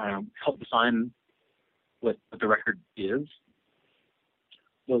 help define what the record is.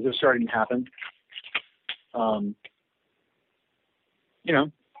 Those are starting to happen. I don't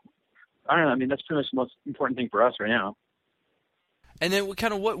know. I mean, that's pretty much the most important thing for us right now. And then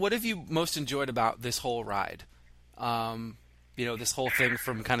what have you most enjoyed about this whole ride? This whole thing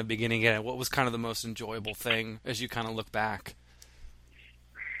from kind of beginning to end. What was kind of the most enjoyable thing as you kind of look back?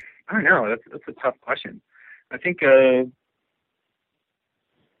 I don't know. That's a tough question. I think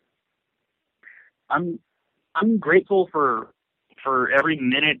I'm grateful for every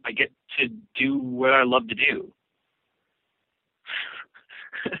minute I get to do what I love to do.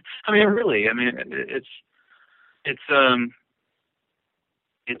 I mean, really, I mean, it's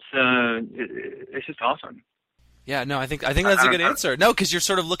just awesome. Yeah, no, I think that's a good answer. No, because you're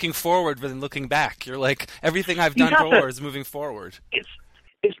sort of looking forward rather than looking back. You're like, everything I've done before is moving forward.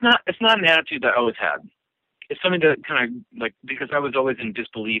 It's not an attitude that I always had. It's something that kind of like, because I was always in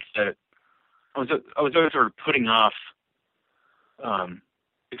disbelief that I was always sort of putting off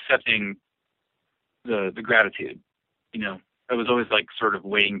accepting the gratitude. You know, I was always like sort of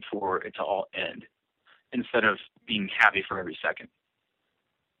waiting for it to all end instead of being happy for every second.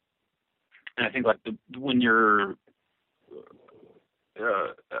 And I think like when you're,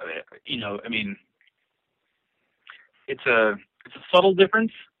 you know, I mean, it's a subtle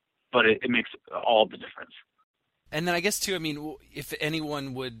difference, but it makes all the difference. And then I guess too, I mean, if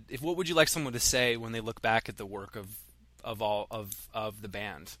anyone would, what would you like someone to say when they look back at the work of all of the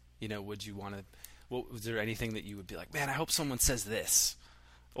band? You know, would you want to? Was there anything that you would be like, man, I hope someone says this,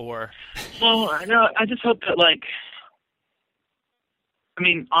 or? Well, I just hope that like. I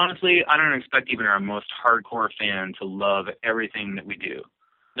mean, honestly, I don't expect even our most hardcore fan to love everything that we do.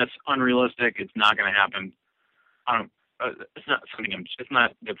 That's unrealistic. It's not going to happen. It's not something. It's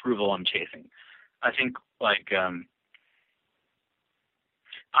not the approval I'm chasing. I think, like, I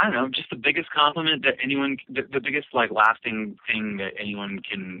don't know, just the biggest compliment that anyone, the biggest like lasting thing that anyone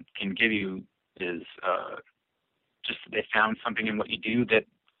can give you is just that they found something in what you do that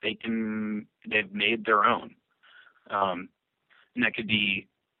they've made their own. And that could be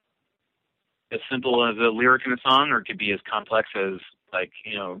as simple as a lyric in a song, or it could be as complex as, like,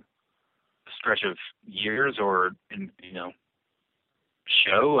 you know, a stretch of years or, you know,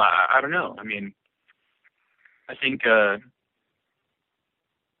 show. I don't know. I mean, I think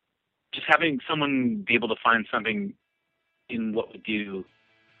just having someone be able to find something in what we do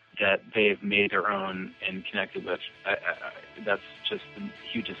that they've made their own and connected with, that's just the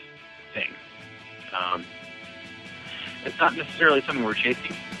hugest thing. It's not necessarily something we're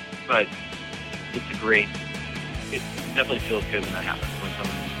chasing, but it definitely feels good when that happens, when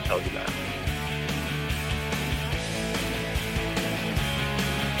someone tells you that.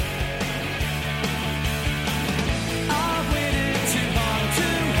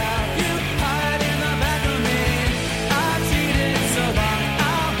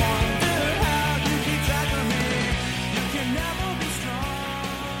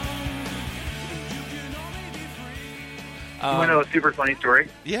 You want to know a super funny story?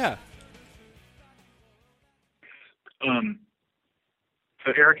 Yeah. So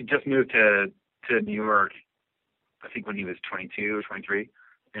Eric had just moved to New York, I think when he was 22 or 23,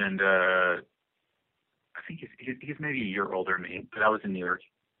 and I think he's maybe a year older than me, but I was in New York,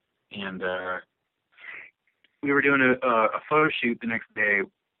 and we were doing a photo shoot the next day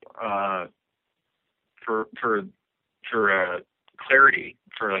for Clarity,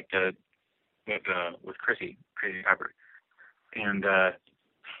 for like with Crazy Pepper. And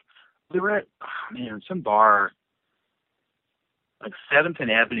we were at some bar, like 7th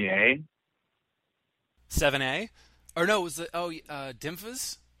and Avenue A. 7A? Or no, was it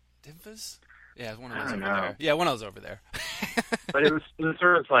Dimphas? Dimphas? Yeah, one of those over know. there. Yeah, one of those over there. But it was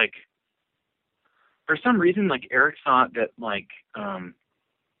sort of like, for some reason, like Eric thought that like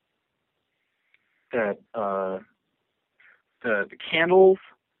the candles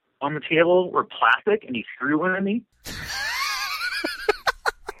on the table were plastic, and he threw one at me.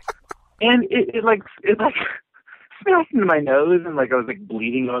 And it smashed into my nose, and like I was like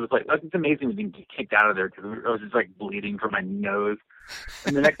bleeding. I was like, it's amazing we didn't get kicked out of there, because I was just like bleeding from my nose.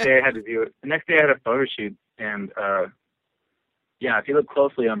 And the next day I had to do it. The next day I had a photo shoot, and yeah, if you look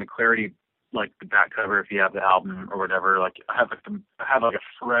closely on the Clarity, like the back cover, if you have the album or whatever, like I have like a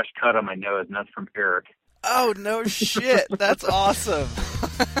fresh cut on my nose, and that's from Eric. Oh no shit! That's awesome.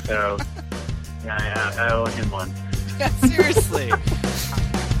 So yeah, I owe him one. Yeah, seriously.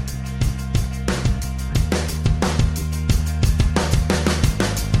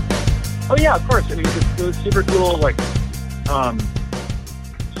 Oh yeah, of course. I mean, it was super cool. Like,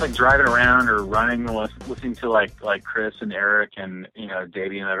 just like driving around or running, listening to like Chris and Eric and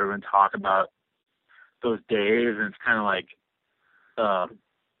Davey and everyone talk about those days, and it's kind of like,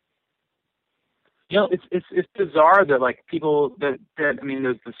 it's bizarre that like people that I mean,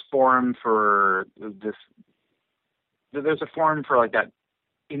 there's this forum for this. There's a forum for like that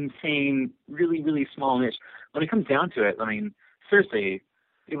insane, really, really small niche. When it comes down to it, I mean, seriously.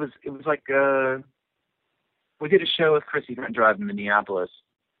 It was like we did a show with Chrissy Event Drive in Minneapolis,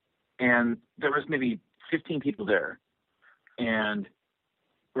 and there was maybe 15 people there, and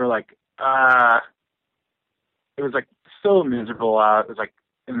we're like, it was like so miserable out. It was like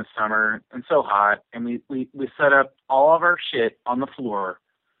in the summer and so hot, and we set up all of our shit on the floor,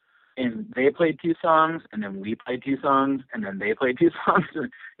 and they played 2 songs, and then we played 2 songs, and then they played 2 songs.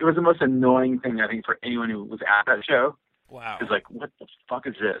 It was the most annoying thing, I think, for anyone who was at that show. Wow. It was like, what the fuck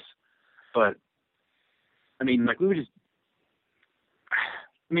is this? But I mean, like, we would just,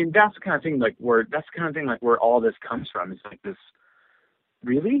 I mean, that's the kind of thing like where all this comes from. It's like this,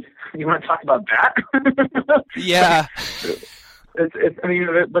 really? You want to talk about that? Yeah. It's I mean,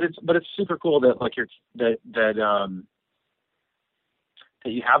 but it's super cool that like that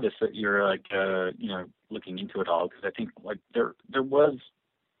you have this, that you're like looking into it all, because I think like there was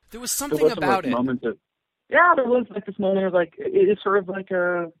something about it. Moments of, yeah, there was like this moment of like, it is sort of like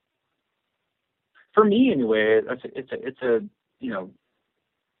a, for me anyway, it's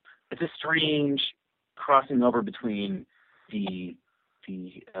a strange crossing over between I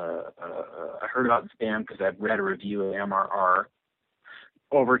heard about this band because I've read a review of MRR,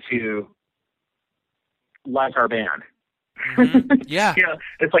 over to like our band. Mm-hmm. Yeah.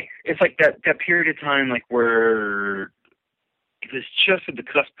 It's like that period of time, like where it was just at the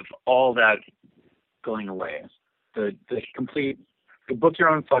cusp of all that going away. The book your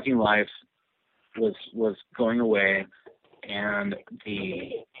own fucking life was going away, and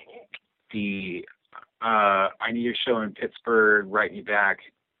the I need your show in Pittsburgh, write me back,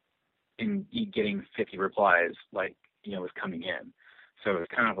 and getting 50 replies, like, was coming in. So it was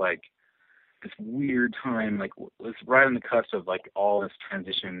kind of like this weird time, like it was right on the cusp of like all this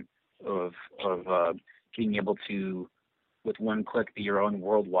transition of being able to, with one click, be your own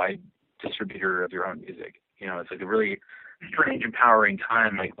worldwide distributor of your own music. It's like a really strange, empowering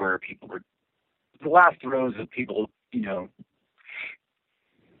time, like where people were, the last throes of people,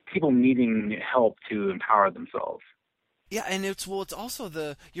 people needing help to empower themselves. Yeah, and it's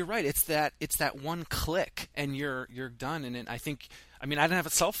also you're right, it's that one click and you're done. And I didn't have a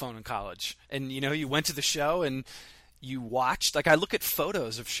cell phone in college, and you went to the show and you watched, like I look at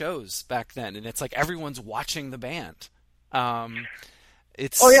photos of shows back then, and it's like everyone's watching the band.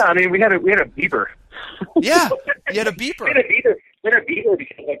 It's, oh yeah, I mean we had a beeper. Yeah, you had a beeper. We had a beeper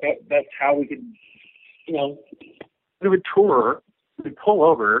because like that's how we could, we would tour, we'd pull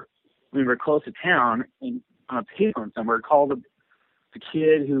over, we were close to town, and on a payphone somewhere, call the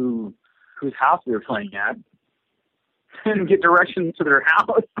kid whose house we were playing at, and get directions to their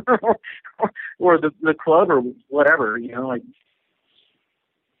house or the club or whatever. Like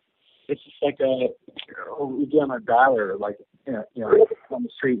it's just like we do on a dialer, like on the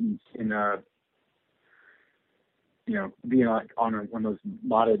street in being like on one of those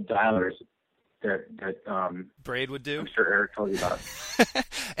modded dialers that Braid would do. I'm sure Eric told you about.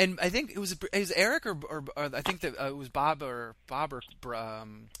 And I think it was Eric or I think that it was Bob or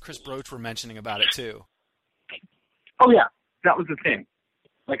Chris Broach were mentioning about it too. Oh yeah, that was the thing.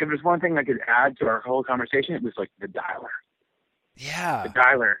 Like if there's one thing I could add to our whole conversation, it was like the dialer. Yeah. The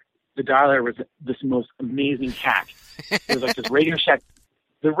dialer was this most amazing hack. It was like this Radio Shack.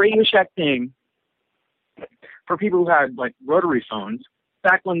 The Radio Shack thing for people who had like rotary phones.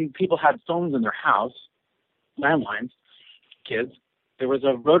 Back when people had phones in their house, landlines, kids, there was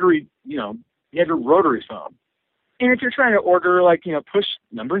a rotary, you had a rotary phone. And if you're trying to order, like, push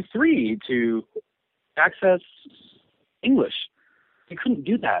number 3 to access English, you couldn't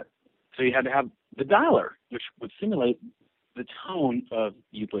do that. So you had to have the dialer, which would simulate the tone of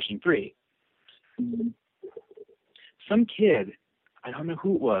you pushing 3. Some kid, I don't know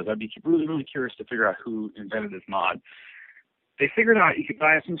who it was, I'd be really, really curious to figure out who invented this mod. They figured out you could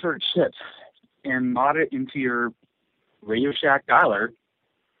buy some sort of chip and mod it into your Radio Shack dialer,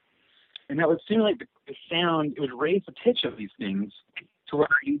 and that would simulate the sound. It would raise the pitch of these things to where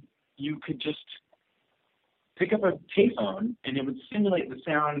you could just pick up a payphone, and it would simulate the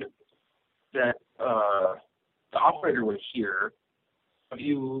sound that the operator would hear of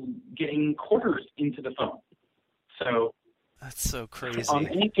you getting quarters into the phone. So that's so crazy. On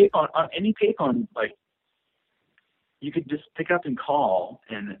any payphone, like, you could just pick up and call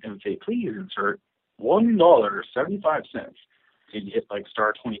and say, please insert $1.75. And you hit like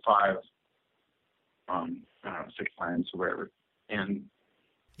star 25, I don't know, 6 times or whatever. And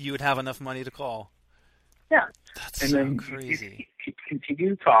you would have enough money to call. Yeah. That's and so then crazy. You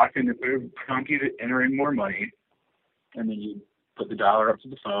continue to talk, and it would prompt you to enter in more money. And then you put the dialer up to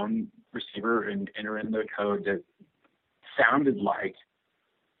the phone receiver and enter in the code that sounded like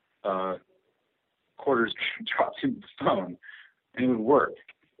quarters dropped to the phone, and it would work.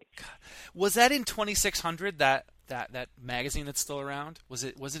 Was that in 2600? That magazine that's still around? Was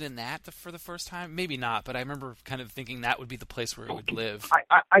it in that for the first time? Maybe not, but I remember kind of thinking that would be the place where it would live.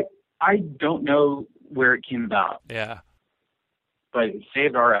 I don't know where it came about. Yeah. But it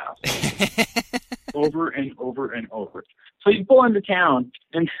saved our ass over and over and over. So you pull into town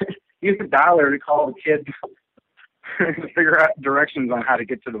and use the dialer to call the kid to figure out directions on how to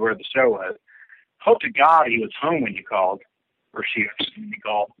get to where the show was. Hope to God he was home when you called, or she was when you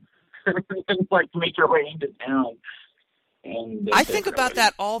called. And like make your way into town. And I think about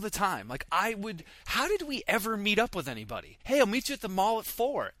that all the time. Like how did we ever meet up with anybody? Hey, I'll meet you at the mall at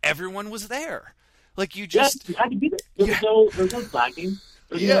 4. Everyone was there. Like you just you had to be there. There's no slacking.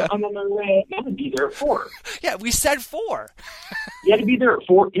 Yeah. I'm on my way. You had to be there at 4. Yeah, we said 4. You had to be there at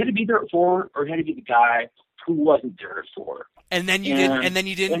 4. You had to be there at 4, or you had to be the guy who wasn't there at 4. And then you didn't. And then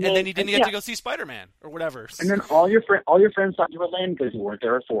you didn't get to go see Spider-Man or whatever. And then all your friends thought you were lame because you weren't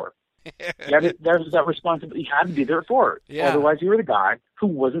there at 4. There's that responsibility. You had to be there at 4. Yeah. Otherwise, you were the guy who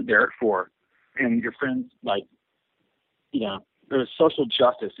wasn't there at 4. And your friends, like, there's social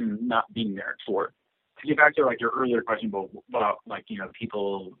justice in not being there at 4. To get back to like your earlier question about like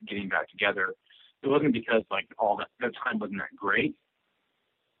people getting back together, it wasn't because like all that time wasn't that great.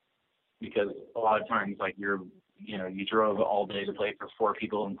 Because a lot of times like you drove all day to play for 4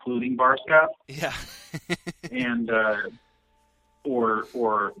 people, including bar staff. Yeah. And or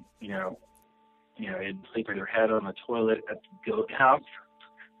they'd sleep with their head on the toilet at the goat house.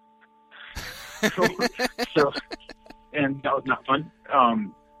 so and that was not fun.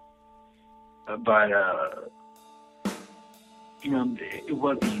 But it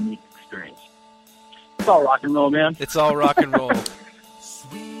was a unique experience. It's all rock and roll, man. It's all rock and roll.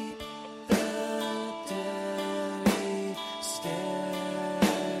 Sweep the dirty stairs,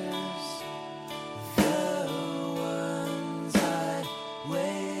 the ones I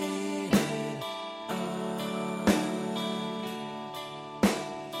waited on.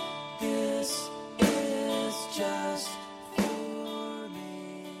 This is just for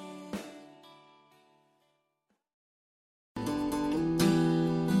me.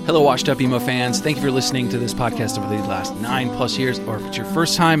 Hello, Washed Up Emo fans. Thank you for listening to this podcast over the last 9+ years, or if it's your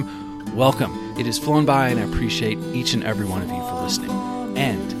first time, welcome. It has flown by, and I appreciate each and every one of you for listening.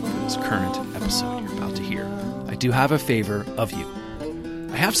 And for this current episode you're about to hear, I do have a favor of you.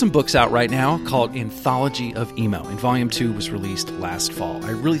 I have some books out right now called Anthology of Emo, and Volume 2 was released last fall. I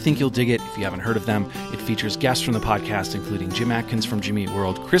really think you'll dig it if you haven't heard of them. It features guests from the podcast, including Jim Adkins from Jimmy Eat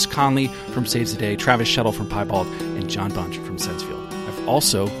World, Chris Conley from Saves the Day, Travis Shuttle from Piebald, and John Bunch from Sensefield. I've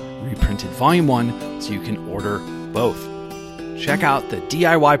also reprinted Volume 1 so you can order both. Check out the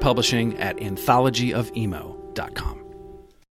DIY publishing at anthologyofemo.com.